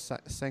Bill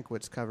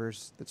Sienkiewicz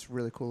covers that's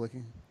really cool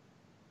looking.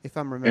 If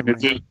I'm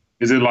remembering.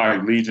 Is it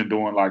like Legion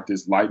doing like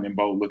this lightning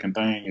bolt looking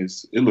thing?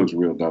 It looks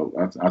real dope.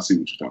 I see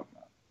what you're talking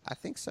about. I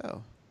think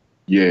so.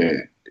 Yeah.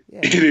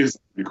 It is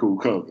a cool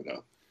cover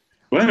though.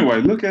 But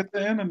anyway, look at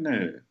the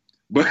internet.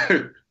 But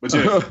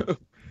yeah.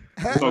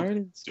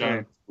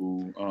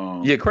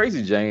 Yeah,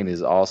 Crazy Jane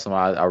is awesome.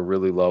 I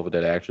really love what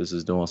that actress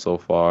is doing so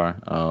far.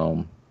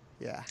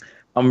 Yeah.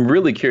 I'm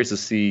really curious to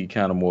see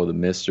kind of more of the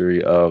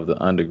mystery of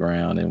the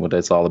underground and what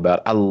that's all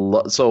about.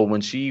 So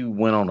when she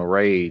went on a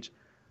rage,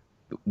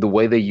 the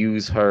way they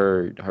use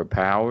her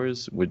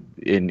powers with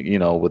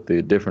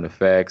the different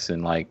effects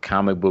and like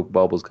comic book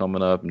bubbles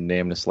coming up and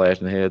damn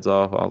slashing the heads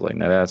off, I was like,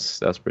 nah,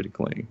 that's pretty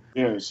clean.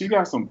 Yeah, she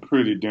got some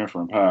pretty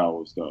different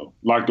powers though.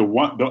 Like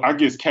I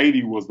guess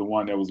Katie was the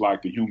one that was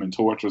like the Human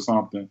Torch or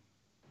something.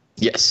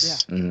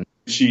 Yes. Yeah. Mm-hmm.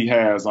 She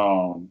has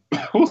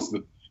who's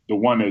the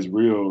one that's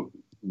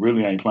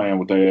really ain't playing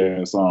with their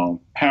ass,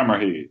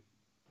 Hammerhead.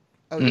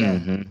 Oh yeah.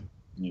 Mm-hmm.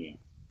 Yeah.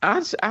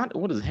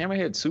 What is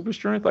Hammerhead super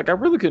strength? Like I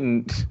really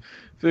couldn't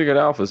figure it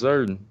out for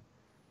certain.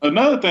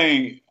 Another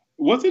thing,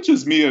 was it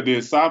just me or did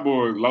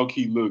Cyborg low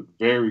key look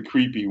very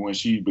creepy when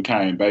she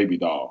became Baby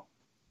Doll?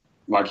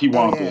 Like he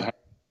wanted to.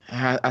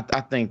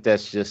 I think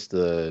that's just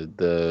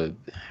the.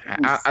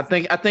 I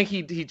think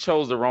he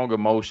chose the wrong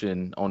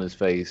emotion on his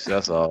face.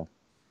 That's all.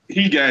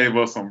 He gave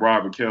us some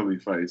Robert Kelly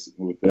face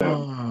with that.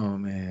 Oh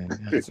man.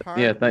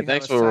 Yeah.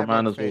 Thanks for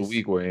reminding us what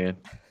week we're in.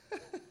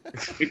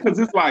 Because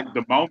it's like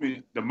the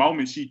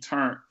moment she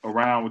turned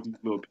around with these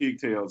little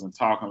pigtails and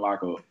talking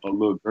like a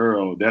little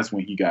girl, that's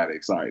when he got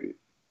excited.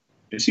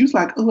 And she was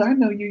like, "Oh, I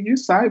know you. You're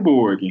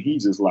Cyborg," and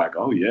he's just like,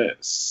 "Oh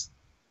yes."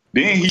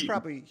 Then he's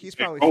probably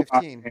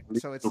 15,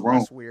 so it's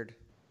less weird.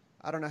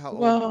 I don't know how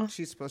old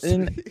she's supposed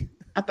to be.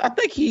 I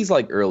think he's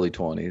like early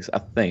 20s. I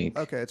think.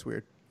 Okay, it's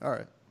weird. All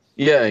right.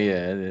 Yeah,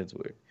 it's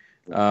weird.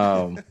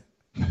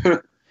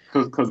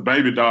 Because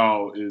Baby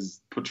Doll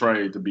is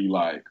portrayed to be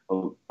like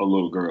a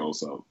little girl,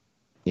 so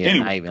yeah,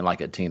 anyway. Not even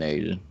like a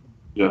teenager.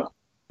 Yeah,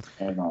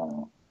 and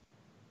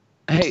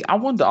Hey, I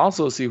wanted to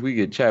also see if we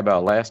could chat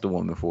about Last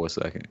Woman for a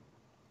second.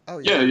 Oh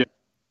Yeah, yeah, yeah.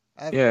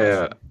 I have a Yeah,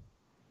 question.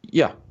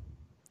 yeah.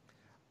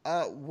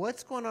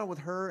 What's going on with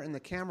her and the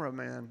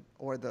cameraman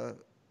or the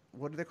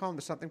what do they call him?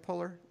 The something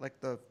puller? Like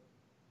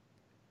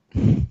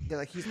they're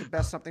like he's the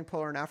best something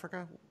puller in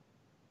Africa.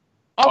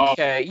 Uh,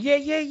 Okay,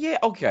 yeah.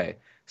 Okay,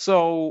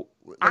 so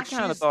I Like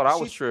kind of thought I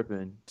was she's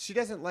tripping. she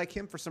doesn't like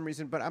him for some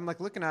reason, but I'm like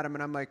looking at him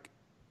and I'm like,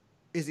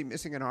 is he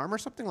missing an arm or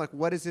something? Like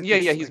what is it Yeah.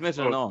 that's He's like?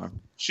 missing an arm.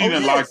 she Oh, he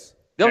didn't like is.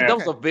 That that.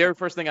 was Okay. the very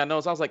first thing I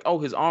noticed. I was like, oh,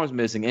 his arm's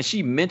missing, and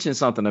she mentioned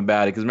something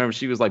about it because remember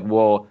she was like,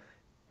 well,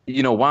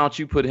 why don't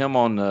you put him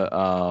on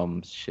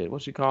the shit?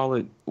 What you call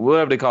it?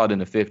 Whatever they call it in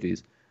the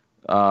 50s.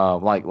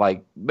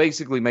 Like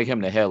basically make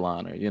him the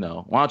headliner.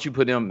 Why don't you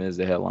put him as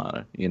the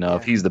headliner?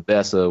 If Yeah. he's the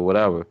best or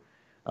whatever.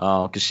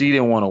 Because she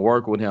didn't want to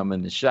work with him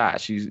in the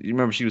shot. You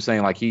remember she was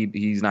saying like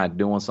he's not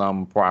doing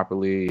something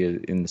properly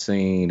in the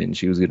scene, and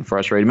she was getting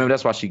frustrated. Remember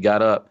that's why she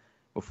got up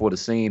before the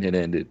scene had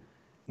ended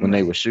when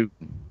they were Right.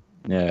 shooting.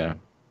 Yeah.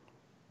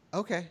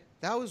 Okay.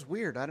 That was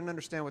weird. I didn't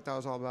understand what that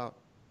was all about.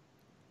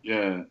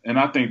 Yeah, and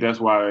I think that's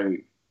why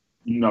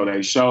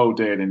they showed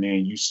that, and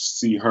then you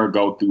see her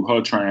go through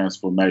her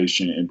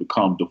transformation and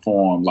become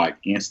deformed like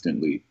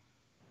instantly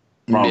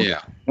from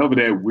Yeah. whatever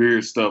that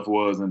weird stuff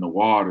was in the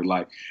water.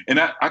 Like, and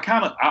I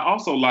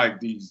also like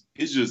these.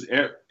 It's just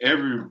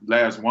every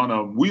last one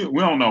of them. We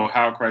don't know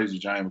how Crazy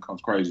Jane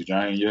becomes Crazy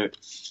Jane yet,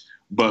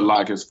 but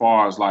like as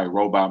far as like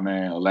Robot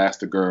Man,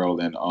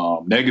 Elastigirl,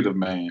 and Negative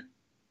Man,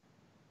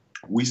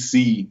 we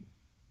see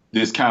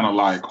this kind of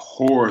like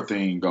horror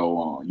thing go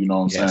on. You know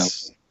what I'm saying?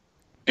 Yes.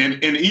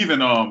 And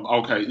even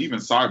okay, even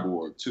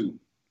Cyborg too.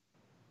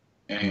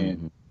 And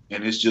Hmm.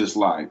 and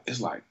it's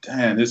like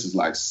damn, this is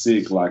like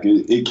sick. Like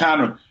it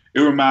kind of it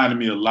reminded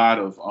me a lot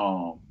of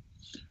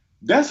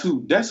that's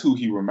who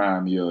he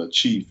reminded me of.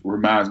 Chief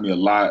reminds me a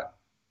lot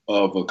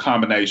of a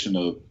combination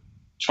of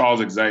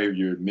Charles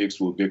Xavier mixed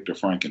with Victor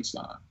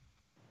Frankenstein.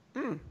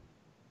 Hmm.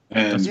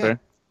 That's And Yeah. fair.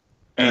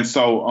 and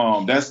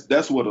so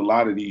that's what a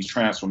lot of these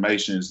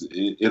transformations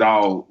it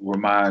all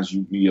reminds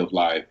me of,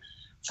 like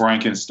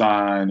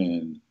Frankenstein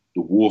and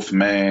the Wolf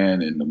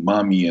Man and the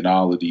Mummy and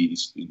all of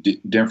these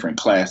different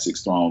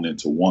classics thrown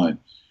into one.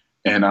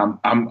 And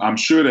I'm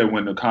sure that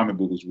when the comic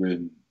book was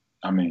written,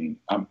 I mean,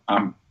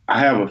 I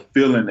have a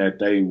feeling that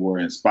they were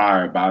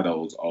inspired by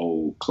those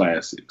old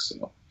classics.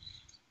 So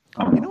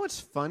I don't You know know. what's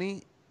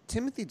funny?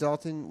 Timothy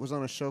Dalton was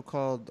on a show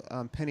called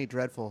Penny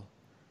Dreadful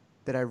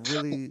that I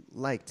really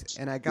liked,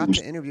 and I got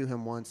to interview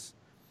him once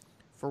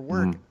for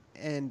work. Mhm.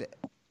 And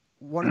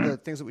one of the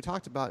things that we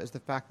talked about is the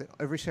fact that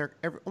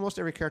almost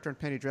every character in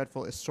Penny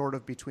Dreadful is sort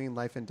of between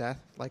life and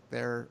death. Like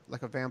they're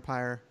like a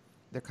vampire,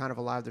 they're kind of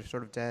alive, they're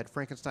sort of dead.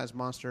 Frankenstein's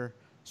monster,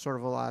 sort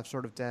of alive,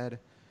 sort of dead.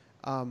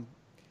 Um,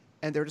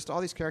 and there are just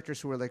all these characters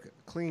who are like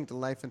clinging to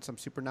life in some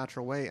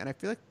supernatural way. And I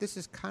feel like this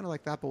is kind of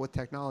like that, but with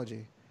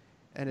technology.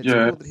 And it's Yeah,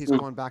 cool that he's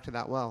going back to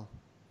that well.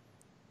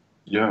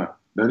 yeah,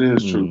 that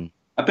is true. Mm.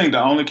 I think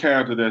the only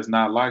character that's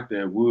not like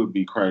that would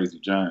be Crazy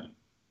Jane.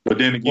 But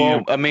then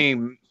again, Well, I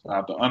mean,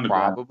 out the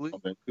underground, probably,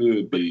 that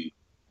could but be.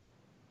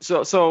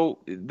 so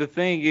the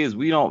thing is,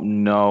 we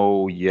don't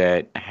know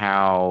yet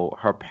how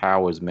her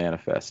powers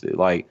manifested.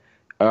 Like,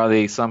 are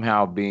they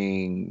somehow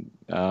being,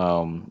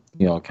 kind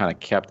of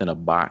kept in a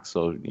box?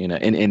 So,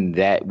 and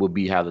that would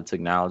be how the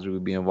technology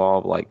would be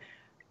involved. Like,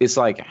 it's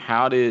like,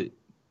 how did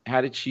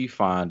she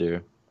find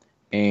her,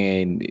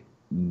 and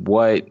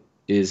what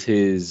is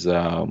his,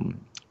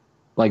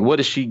 like, what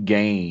does she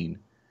gain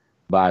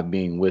by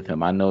being with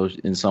him? I know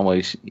in some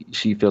ways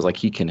she feels like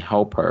he can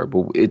help her,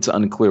 but it's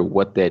unclear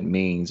what that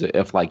means.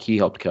 If like he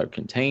helped her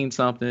contain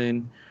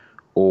something,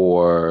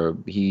 or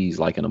he's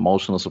like an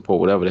emotional support,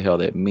 whatever the hell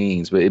that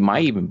means. But it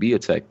might even be a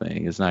tech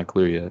thing. It's not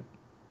clear yet.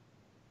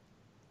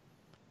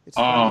 It's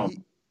funny.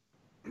 Um,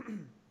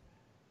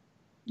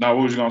 now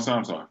what was you gonna say?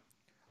 I'm sorry.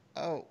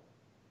 Oh,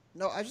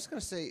 no, I was just going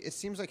to say, it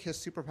seems like his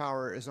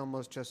superpower is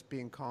almost just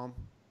being calm.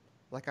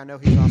 Like, I know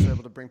he's also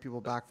able to bring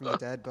people back from the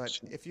dead, but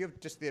if you have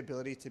just the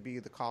ability to be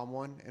the calm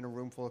one in a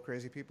room full of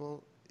crazy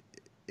people,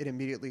 it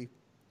immediately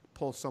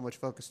pulls so much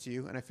focus to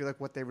you. And I feel like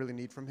what they really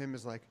need from him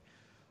is like,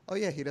 oh,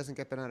 yeah, he doesn't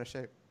get bent out of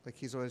shape. Like,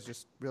 he's always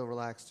just real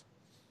relaxed.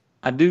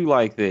 I do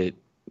like that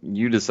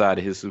you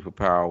decided his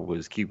superpower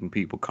was keeping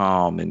people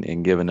calm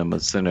and giving them a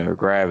center of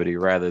gravity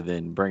rather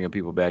than bringing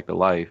people back to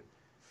life.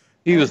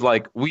 He was Hey,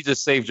 like, "We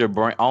just saved your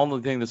brain.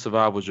 Only thing that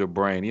survived was your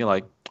brain." You're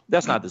like,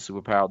 "That's not the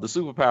superpower. The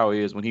superpower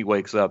is when he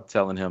wakes up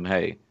telling him,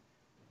 hey,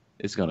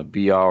 it's gonna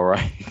be all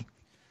right.'"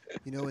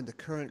 you know, in the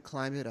current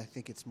climate, I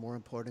think it's more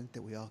important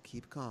that we all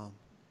keep calm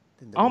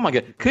than that Oh we my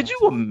bring god! people Could back you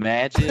to life.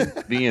 imagine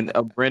being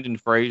a Brendan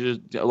Fraser,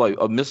 like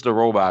a Mr.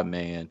 Robot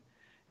Man,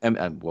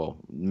 and well,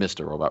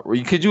 Mr. Robot?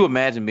 Could you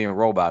imagine being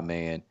Robot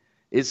Man?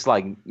 It's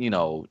like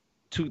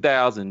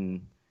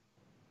 2010.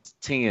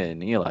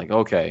 And you're like,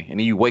 okay, and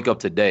then you wake up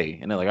today,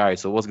 and they're like, all right,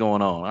 so what's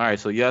going on? All right,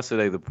 so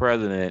yesterday the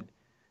president,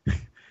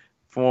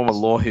 former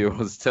lawyer,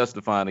 was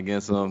testifying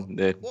against Well, him.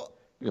 That well,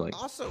 you're like,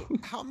 also,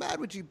 how mad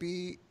would you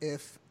be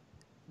if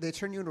they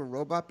turn you into a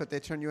robot, but they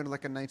turn you into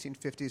like a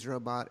 1950s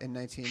robot in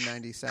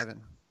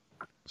 1997?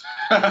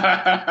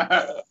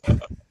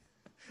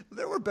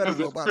 There were better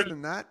robots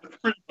than that.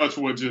 Pretty much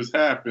what just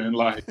happened.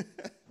 Like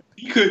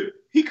he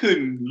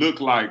couldn't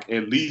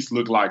at least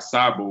look like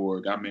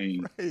Cyborg. I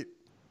mean, Right.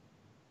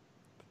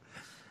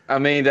 I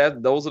mean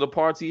those are the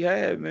parts he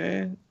had,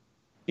 man.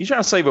 You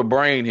trying to save a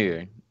brain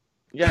here.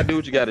 You gotta do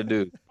what you gotta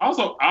do. I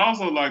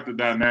also like the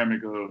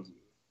dynamic of,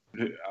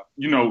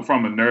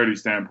 from a nerdy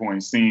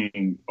standpoint,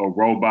 seeing a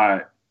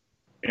robot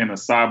and a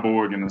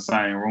cyborg in the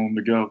same room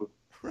together,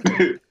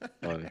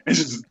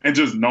 and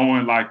just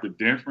knowing like the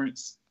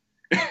difference.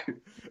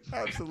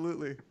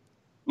 Absolutely.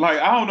 Like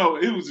I don't know,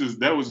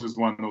 that was just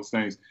one of those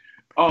things.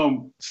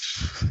 Oh,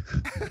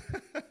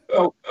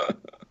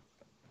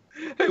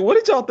 hey, what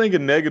did y'all think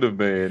of Negative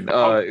Man?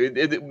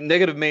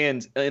 Negative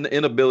Man's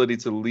inability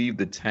to leave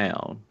the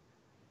town.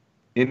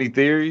 Any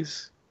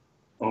theories?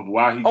 of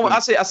why he. Oh, I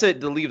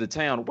said to leave the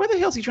town. Where the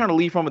hell is he trying to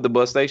leave from at the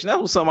bus station?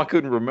 That was something I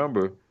couldn't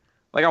remember.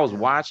 Like I was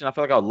watching, I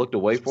felt like I looked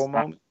away for a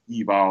moment.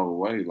 Leave all the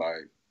way,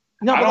 like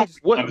No, I but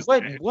don't like,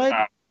 understand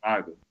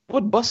either.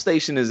 what bus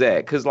station is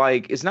that? Because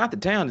like it's not the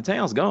town. The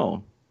town's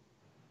gone.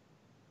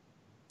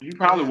 He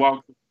probably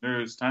walked to the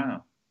nearest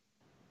town.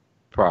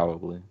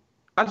 Probably.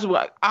 I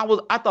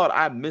thought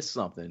I missed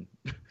something.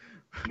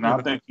 No,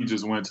 I think he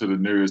just went to the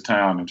nearest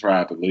town and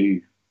tried to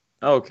leave.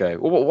 Okay.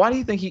 Well, why do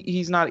you think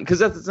he's not? Because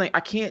that's the thing.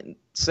 I can't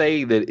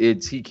say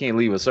that he can't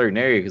leave a certain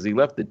area because he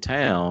left the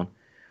town,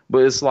 but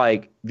it's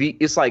like the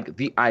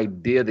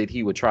idea that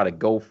he would try to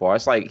go far.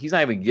 It's like he's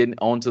not even getting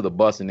onto the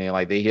bus and then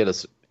like they hit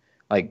us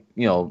like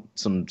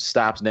some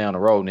stops down the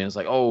road and then it's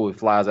like it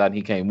flies out and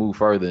he can't move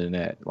further than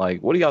that.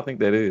 Like what do y'all think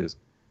that is?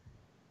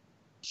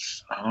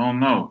 I don't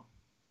know.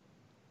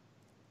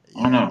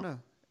 Yeah, I don't know.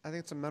 I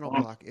think it's a mental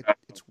block.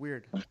 It's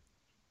weird.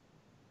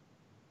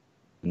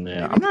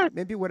 Yeah,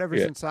 Maybe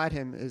whatever's inside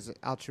him is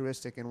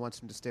altruistic and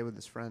wants him to stay with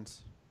his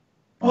friends.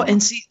 Well,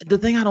 and see, the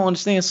thing I don't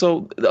understand,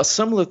 so a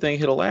similar thing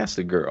hit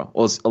Elastigirl,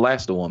 or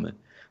Elasti-Woman.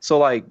 So,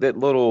 like, that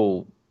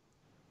little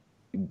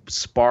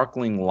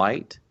sparkling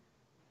light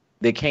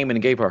that came in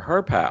and gave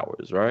her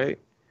powers, right?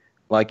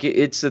 Like,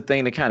 it's the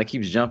thing that kind of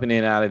keeps jumping in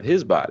and out of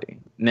his body.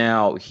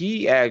 Now,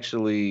 he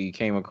actually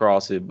came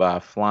across it by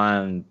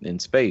flying in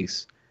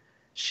space.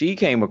 She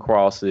came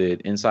across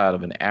it inside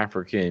of an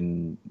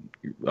African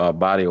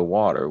body of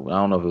water. I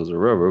don't know if it was a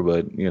river,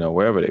 but,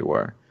 wherever they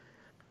were.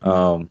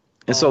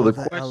 And so the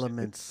question,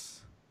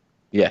 elements.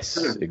 yes,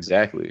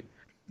 exactly.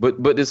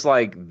 But it's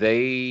like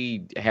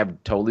they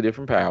have totally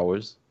different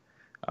powers.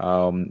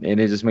 And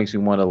it just makes me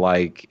wonder,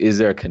 like, is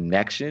there a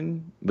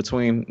connection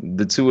between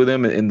the two of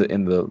them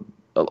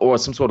or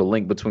some sort of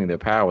link between their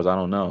powers? I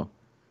don't know.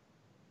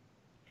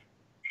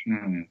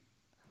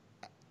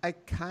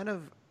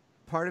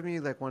 Part of me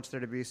like wants there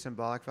to be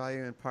symbolic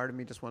value, and part of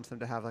me just wants them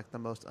to have like the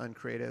most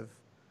uncreative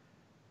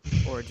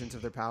origins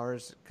of their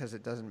powers because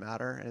it doesn't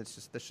matter, and it's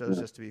just the show's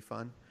just to be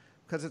fun.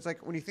 Because it's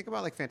like when you think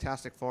about like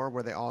Fantastic Four,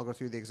 where they all go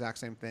through the exact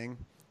same thing,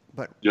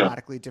 but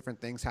radically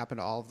different things happen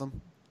to all of them.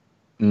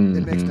 Mm-hmm.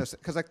 It makes no sense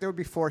because like there would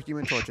be 4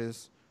 Human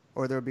Torches,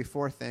 or there would be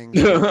 4 things,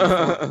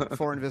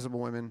 four Invisible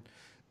Women,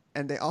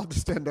 and they all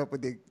just end up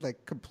with the like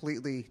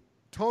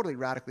totally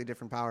radically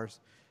different powers.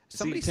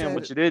 See, Tim,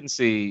 what you didn't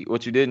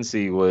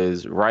see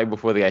was right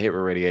before they got hit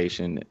with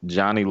radiation,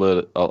 Johnny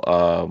lit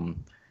a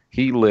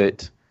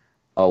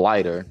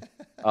lighter.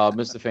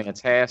 Mr.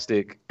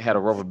 Fantastic had a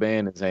rubber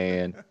band in his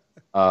hand.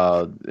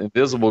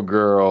 Invisible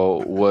Girl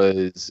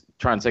was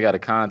trying to take out a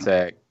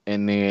contact,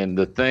 and then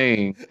the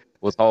Thing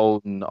was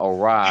holding a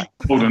rock.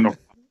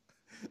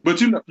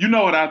 But you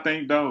know what I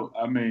think though?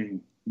 I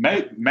mean,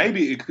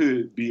 maybe it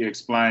could be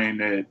explained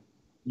that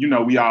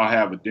we all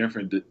have a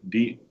different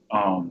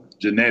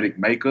genetic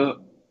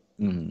makeup.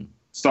 Mm-hmm.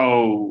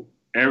 So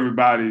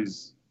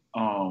everybody's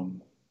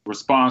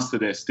response to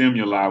that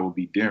stimuli will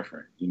be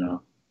different,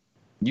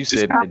 You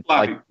said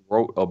like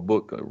wrote a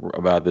book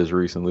about this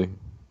recently.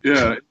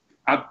 Yeah.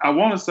 I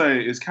want to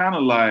say it's kind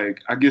of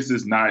like, I guess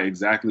it's not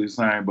exactly the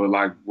same, but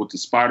like with the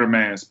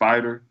Spider-Man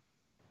spider,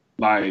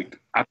 like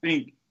I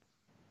think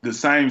the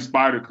same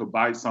spider could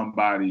bite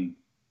somebody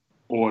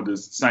or the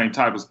same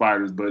type of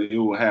spiders, but it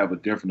will have a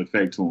different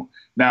effect to them.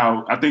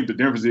 Now, I think the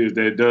difference is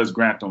that it does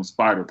grant them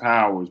spider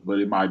powers, but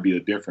it might be a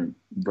different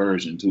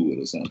version to it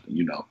or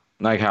something,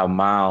 Like how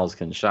Miles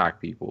can shock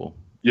people.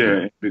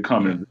 Yeah,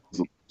 become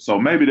invisible. So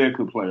maybe that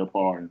could play a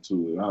part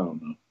into it. I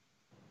don't know.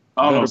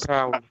 A lot of this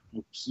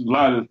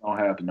don't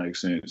have to make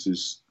sense.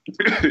 It's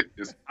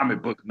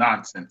comic book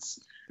nonsense.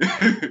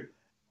 And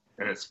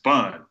it's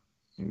fun.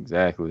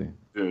 Exactly.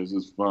 Yeah, it's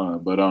just fun.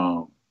 But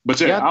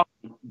yeah,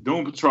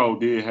 Doom Patrol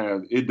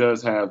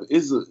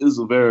is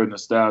a very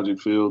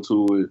nostalgic feel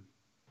to it.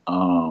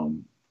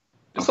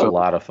 It's a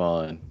lot of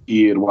fun.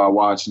 While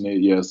watching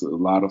it, yes, a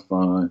lot of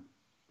fun.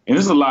 And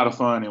it's a lot of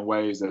fun in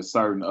ways that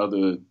certain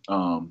other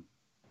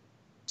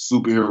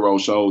superhero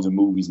shows and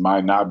movies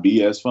might not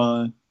be as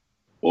fun.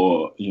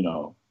 Or,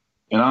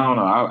 and I don't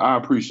know. I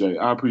appreciate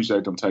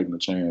them taking a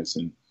chance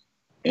and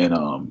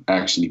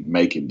actually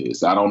making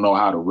this. I don't know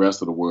how the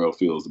rest of the world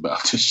feels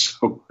about this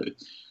show.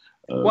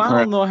 Well, I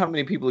don't know how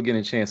many people are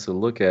getting a chance to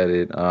look at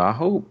it. I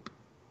hope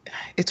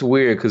it's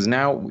weird because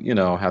now you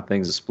know how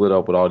things are split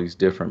up with all these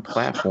different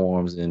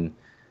platforms and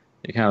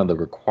kind of the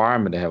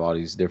requirement to have all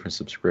these different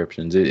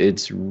subscriptions.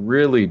 It's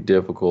really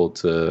difficult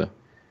to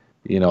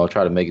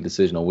try to make a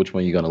decision on which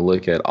one you're going to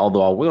look at.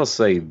 Although I will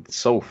say,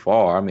 so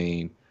far, I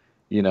mean,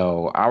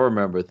 I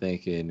remember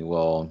thinking,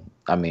 well,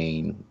 I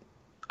mean,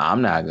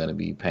 I'm not going to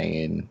be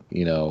paying,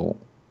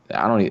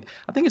 I don't even,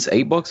 I think it's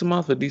 $8 a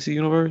month for DC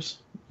Universe.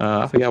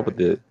 I forgot what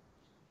the,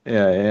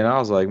 yeah, and I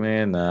was like,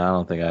 man, nah, I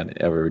don't think I'd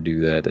ever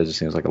do that. That just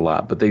seems like a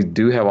lot. But they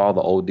do have all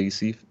the old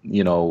DC,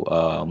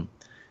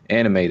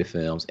 animated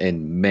films,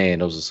 and man,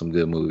 those are some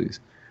good movies.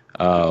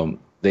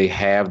 They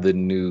have the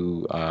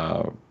new,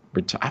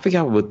 I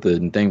forgot what the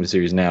name of the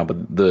series now,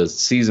 but the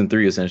season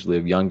 3 essentially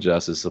of Young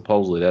Justice.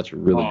 Supposedly that's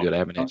really good. I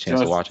haven't had a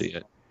chance to watch it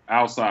yet.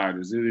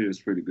 Outsiders, it is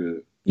pretty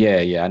good.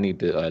 Yeah, I need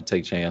to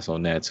take a chance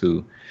on that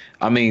too.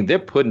 I mean, they're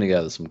putting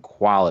together some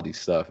quality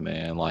stuff,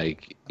 man.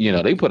 Like,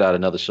 they put out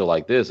another show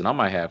like this, and I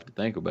might have to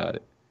think about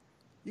it.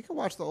 You can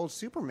watch the old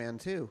Superman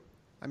too.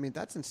 I mean,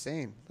 that's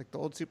insane. Like the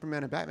old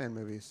Superman and Batman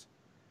movies.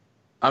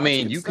 I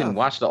mean, you can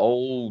watch the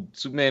old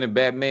Superman and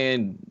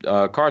Batman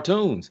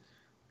cartoons.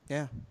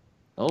 Yeah.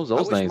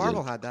 Those things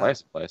Marvel had that.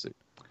 Classic.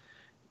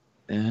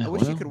 I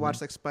wish you could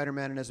watch like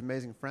Spider-Man and His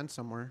Amazing Friend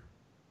somewhere.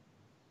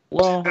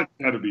 Well,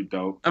 that'd be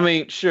dope. I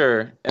mean,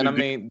 sure, and I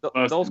mean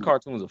those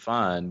cartoons are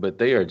fine, but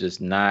they are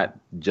just not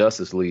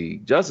Justice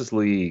League. Justice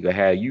League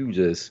had you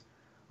just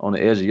on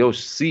the edge of your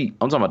seat.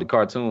 I'm talking about the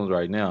cartoons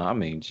right now. I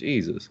mean,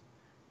 Jesus,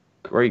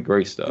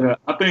 great stuff. Yeah,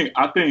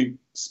 I think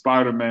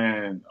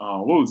Spider-Man.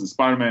 What was it?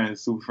 Spider-Man and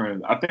Super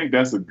Friends. I think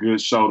that's a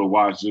good show to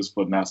watch just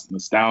for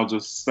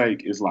nostalgia's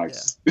sake. It's like,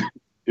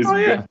 it's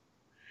yeah.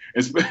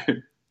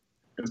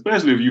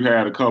 Especially if you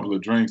had a couple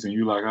of drinks and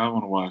you like, I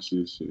want to watch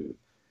this shit.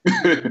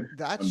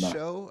 That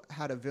show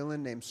had a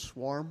villain named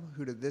Swarm,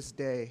 who to this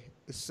day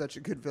is such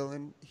a good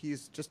villain.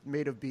 He's just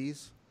made of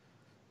bees,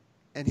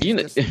 and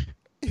he's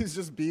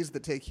just bees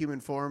that take human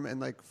form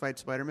and like fight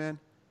Spider-Man.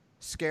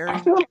 Scary.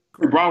 I feel like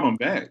they brought him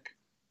back.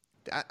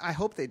 I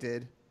hope they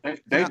did.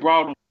 They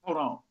brought him. Hold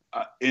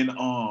on, in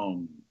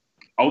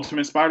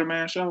Ultimate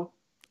Spider-Man show.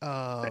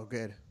 Oh,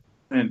 good.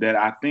 And that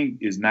I think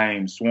is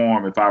named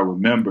Swarm, if I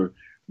remember.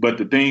 But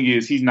the thing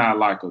is, he's not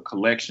like a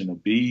collection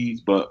of bees,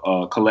 but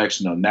a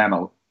collection of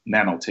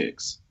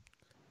nanotechs.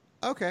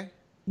 Okay.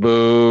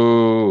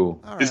 Boo.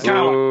 Right. It's kind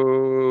of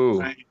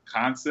like the same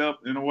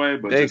concept in a way,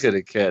 but they could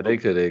have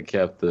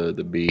kept the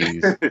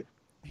bees.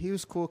 He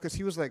was cool because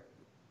he was like,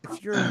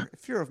 if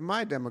you're of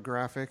my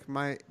demographic,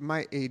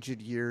 my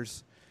aged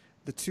years,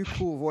 the two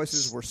cool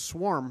voices were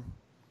Swarm,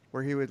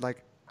 where he would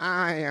like,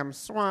 I am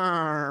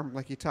Swarm,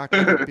 like he talked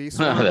like a bee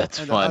swarm. That's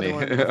and funny. The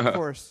other one, of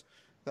course,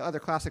 the other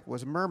classic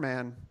was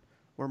Merman,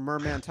 where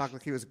Merman talked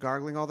like he was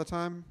gargling all the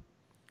time.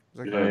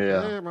 Like,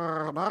 hey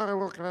man, I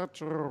look at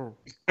you.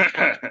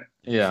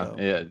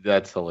 Yeah,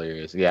 that's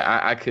hilarious. Yeah,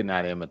 I could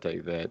not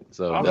imitate that,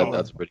 so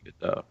that's pretty good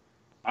stuff.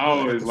 I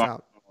always like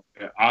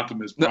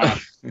Optimus Prime,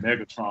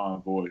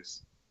 Megatron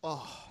voice.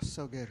 Oh,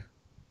 so good.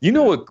 You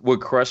know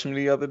what crushed me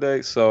the other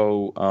day?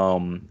 So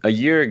a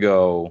year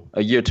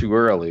too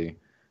early,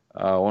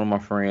 one of my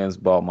friends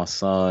bought my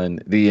son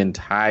the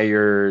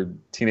entire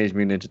Teenage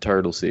Mutant Ninja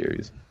Turtle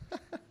series.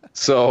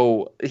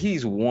 So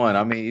he's one.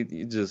 I mean,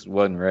 he just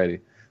wasn't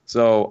ready.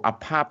 So I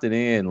popped it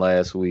in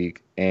last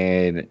week,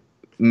 and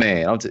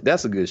man,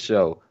 that's a good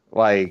show.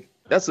 Like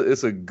it's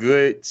a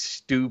good,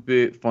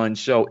 stupid, fun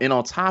show. And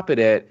on top of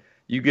that,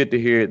 you get to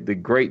hear the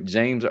great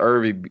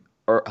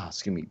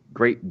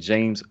great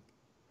James.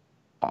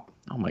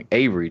 I'm like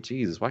Avery.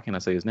 Jesus, why can't I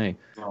say his name?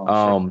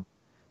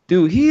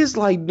 Dude, he is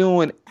like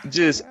doing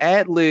just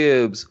ad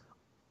libs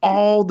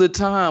all the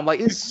time.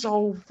 Like it's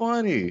so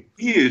funny.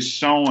 He is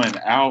showing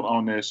out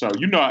on that show.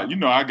 You know,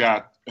 I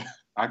got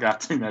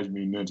Teenage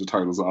Mutant Ninja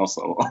Turtles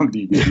also on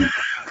DVD.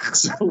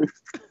 so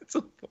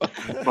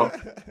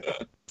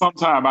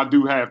sometimes I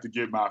do have to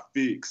get my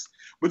fix.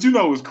 But you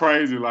know what's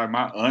crazy? Like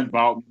my aunt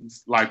bought,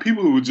 like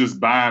people who would just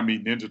buy me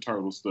Ninja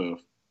Turtle stuff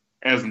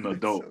as an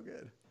adult. So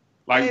good.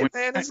 Like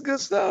man, that's good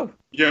stuff.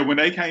 Yeah, when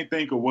they can't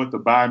think of what to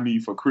buy me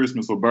for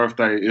Christmas or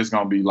birthday, it's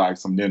gonna be like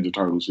some Ninja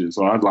Turtle shit.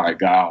 So I like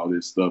got all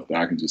this stuff that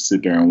I can just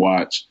sit there and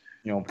watch.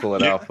 You don't pull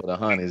it out for the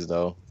honeys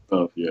though.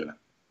 Stuff, yeah.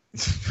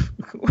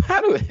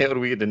 How the hell do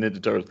we get the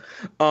Ninja Turtles?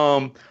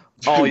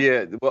 Oh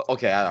yeah. Well,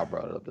 okay, I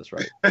brought it up. That's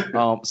right.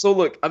 So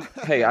look,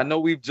 I know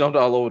we've jumped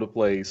all over the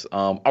place.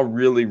 I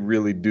really,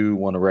 really do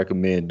want to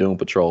recommend Doom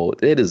Patrol.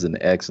 It is an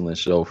excellent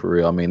show for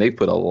real. I mean, they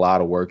put a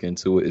lot of work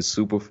into it. It's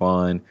super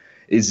fun.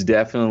 It's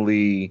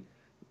definitely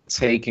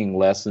taking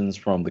lessons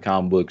from the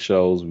comic book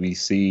shows we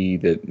see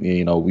that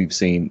we've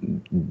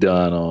seen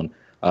done on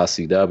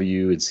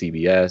CW and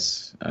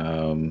CBS.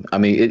 I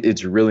mean,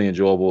 it's really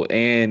enjoyable,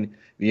 and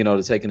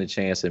they're taking a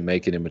chance and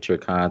making it mature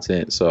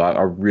content. So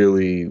I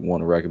really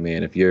want to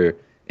recommend, if you're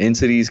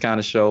into these kind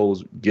of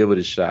shows, give it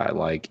a shot.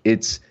 Like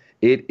it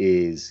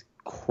is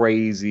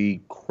crazy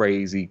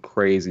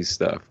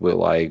stuff, but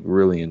like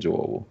really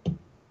enjoyable.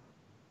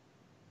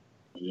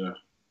 Yeah.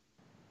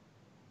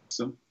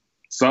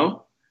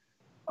 So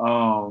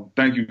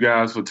Thank you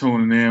guys for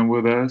tuning in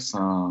with us.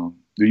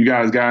 Do you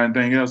guys got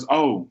anything else?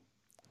 Oh,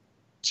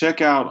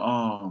 check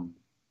out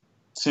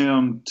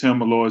Tim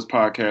Malloy's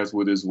podcast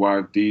with his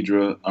wife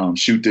Deidre.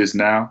 Shoot This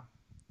Now.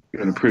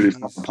 It's a pretty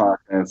fun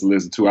podcast to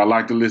listen to. I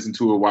like to listen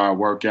to it while I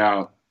work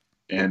out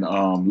and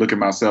look at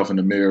myself in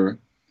the mirror.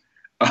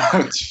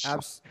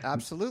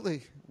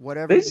 Absolutely.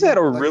 Whatever. They just had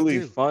a like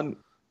really fun.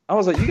 I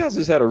was like, you guys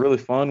just had a really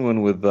fun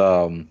one with.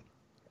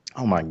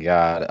 Oh my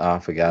God,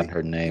 I've forgotten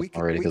her name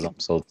already because I'm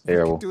so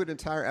terrible. We could do an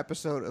entire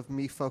episode of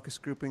me focus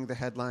grouping the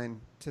headline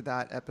to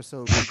that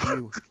episode with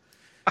you.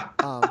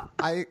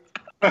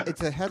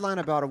 It's a headline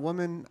about a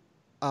woman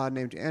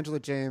named Angela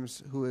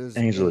James, who is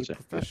a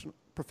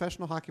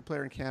professional hockey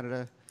player in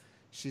Canada.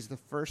 She's the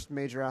first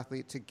major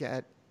athlete to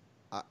get,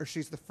 or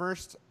she's the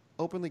first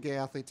openly gay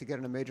athlete to get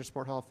in a major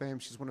sport Hall of Fame.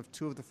 She's one of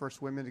two of the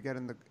first women to get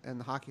in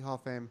the Hockey Hall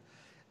of Fame,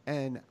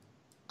 and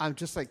I'm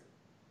just like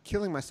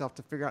killing myself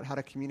to figure out how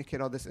to communicate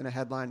all this in a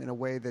headline in a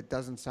way that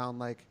doesn't sound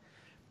like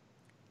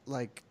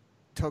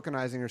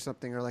tokenizing or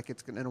something, or like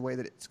it's in a way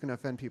that it's going to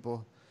offend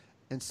people.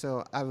 And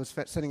so I was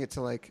sending it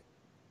to like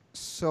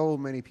so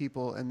many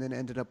people, and then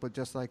ended up with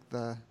just like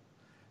the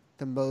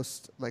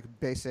most like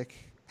basic.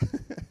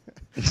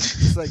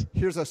 It's like,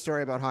 here's a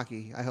story about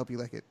hockey. I hope you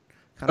like it.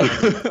 Kind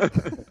of like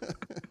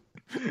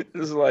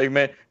It's like,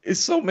 man, it's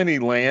so many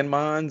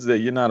landmines that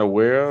you're not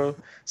aware of.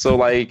 So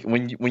like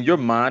when your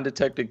mine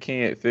detector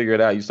can't figure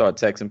it out, you start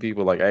texting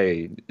people like,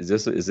 "Hey, is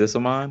this a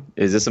mine?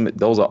 Is this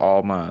those are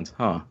all mines,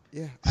 huh?"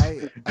 Yeah,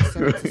 I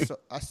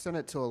sent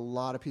it to a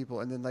lot of people,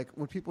 and then like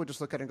when people would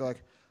just look at it and go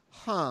like,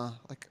 "Huh,"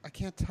 like I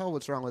can't tell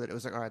what's wrong with it. It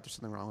was like, all right, there's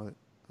something wrong with it.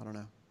 I don't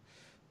know.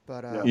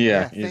 But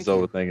you're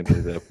overthinking it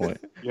at that point.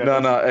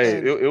 No. Hey,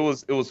 it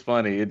was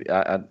funny.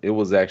 It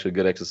was actually a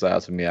good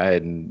exercise for me. I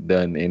hadn't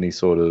done any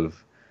sort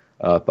of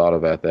thought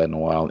about that in a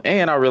while,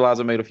 and I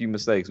realized I made a few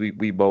mistakes.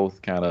 We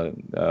both kind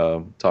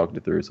of talked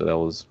it through, so that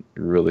was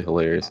really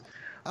hilarious.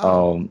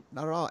 Not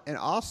at all. And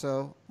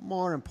also,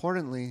 more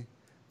importantly,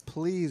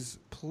 please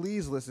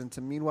listen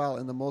to Meanwhile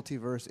in the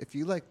Multiverse. If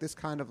you like this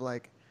kind of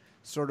like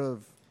sort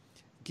of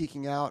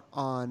geeking out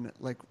on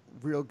like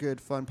real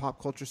good fun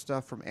pop culture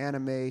stuff, from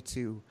anime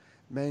to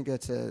manga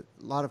to a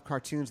lot of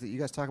cartoons that you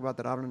guys talk about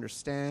that I don't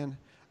understand,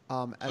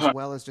 as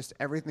well as just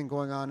everything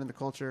going on in the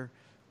culture,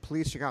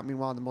 please check out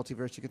Meanwhile in the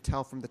Multiverse. You can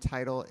tell from the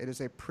title, it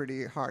is a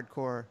pretty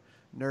hardcore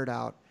nerd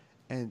out,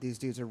 and these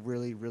dudes are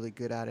really, really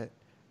good at it.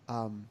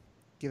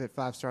 Give it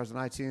 5 stars on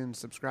iTunes,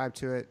 subscribe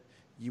to it.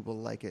 You will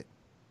like it.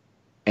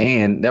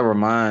 And that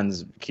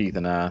reminds Keith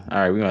and I, all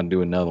right, we're going to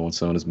do another one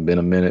soon. It's been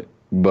a minute,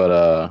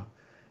 but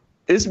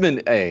it's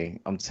been,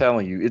 I'm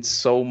telling you, it's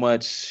so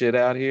much shit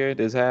out here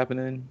that's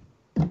happening.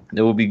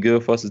 It will be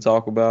good for us to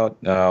talk about.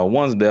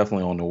 One's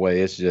definitely on the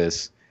way. It's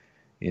just,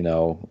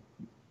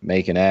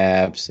 making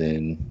apps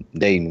and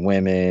dating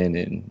women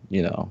and,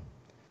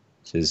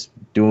 just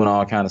doing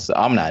all kind of stuff.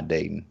 I'm not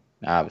dating.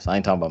 Obviously, I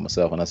ain't talking about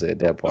myself when I said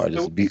that part.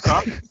 Just to be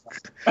I'm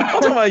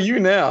talking about you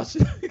now.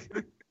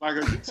 Like,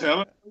 are you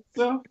telling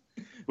yourself?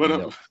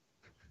 But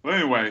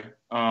anyway,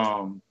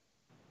 so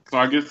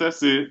I guess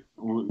that's it.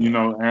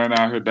 Aaron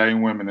out here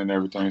dating women and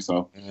everything.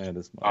 So, yeah,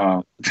 that's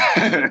all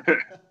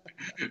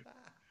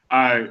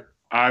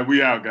right,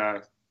 we out,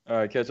 guys. All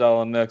right, catch y'all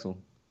on the next one.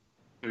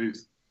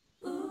 Peace.